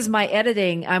 See, this is my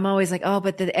editing. I'm always like, oh,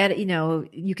 but the edit,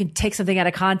 you can take something out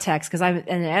of context because I'm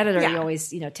an editor. You always,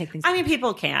 take things. I mean,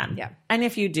 people can. Yeah. And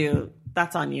if you do,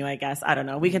 that's on you, I guess. I don't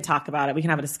know. We can talk about it. We can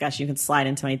have a discussion. You can slide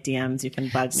into my DMs. You can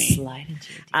bug me. Slide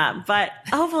into your DMs. But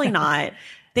hopefully not.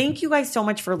 Thank you guys so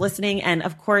much for listening. And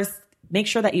of course, make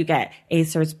sure that you get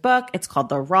Ayser's book. It's called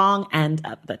The Wrong End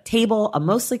of the Table, a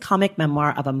mostly comic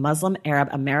memoir of a Muslim Arab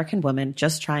American woman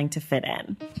just trying to fit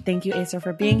in. Thank you, Ayser,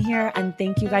 for being here. And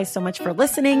thank you guys so much for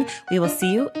listening. We will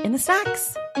see you in the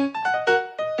stacks.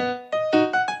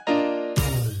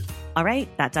 All right,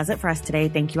 that does it for us today.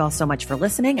 Thank you all so much for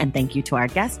listening, and thank you to our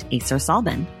guest, Ayser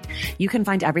Salman. You can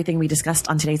find everything we discussed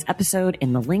on today's episode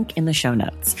in the link in the show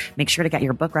notes. Make sure to get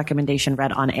your book recommendation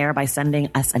read on air by sending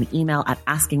us an email at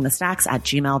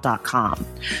askingthestacks@gmail.com.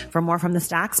 For more from The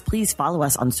Stacks, please follow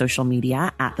us on social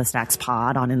media at The Stacks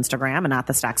Pod on Instagram and at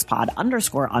The Stacks Pod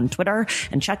 _ on Twitter,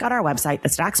 and check out our website,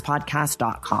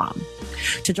 thestackspodcast.com.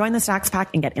 To join the Stacks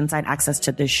Pack and get inside access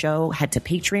to this show, head to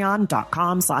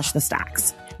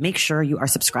patreon.com/thestacks. Make sure you are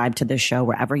subscribed to this show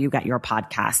wherever you get your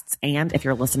podcasts. And if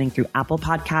you're listening through Apple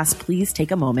Podcasts, please take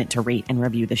a moment to rate and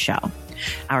review the show.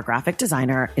 Our graphic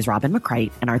designer is Robin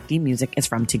McCrite, and our theme music is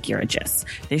from Tegirigis.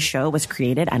 This show was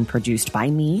created and produced by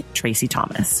me, Tracy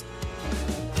Thomas.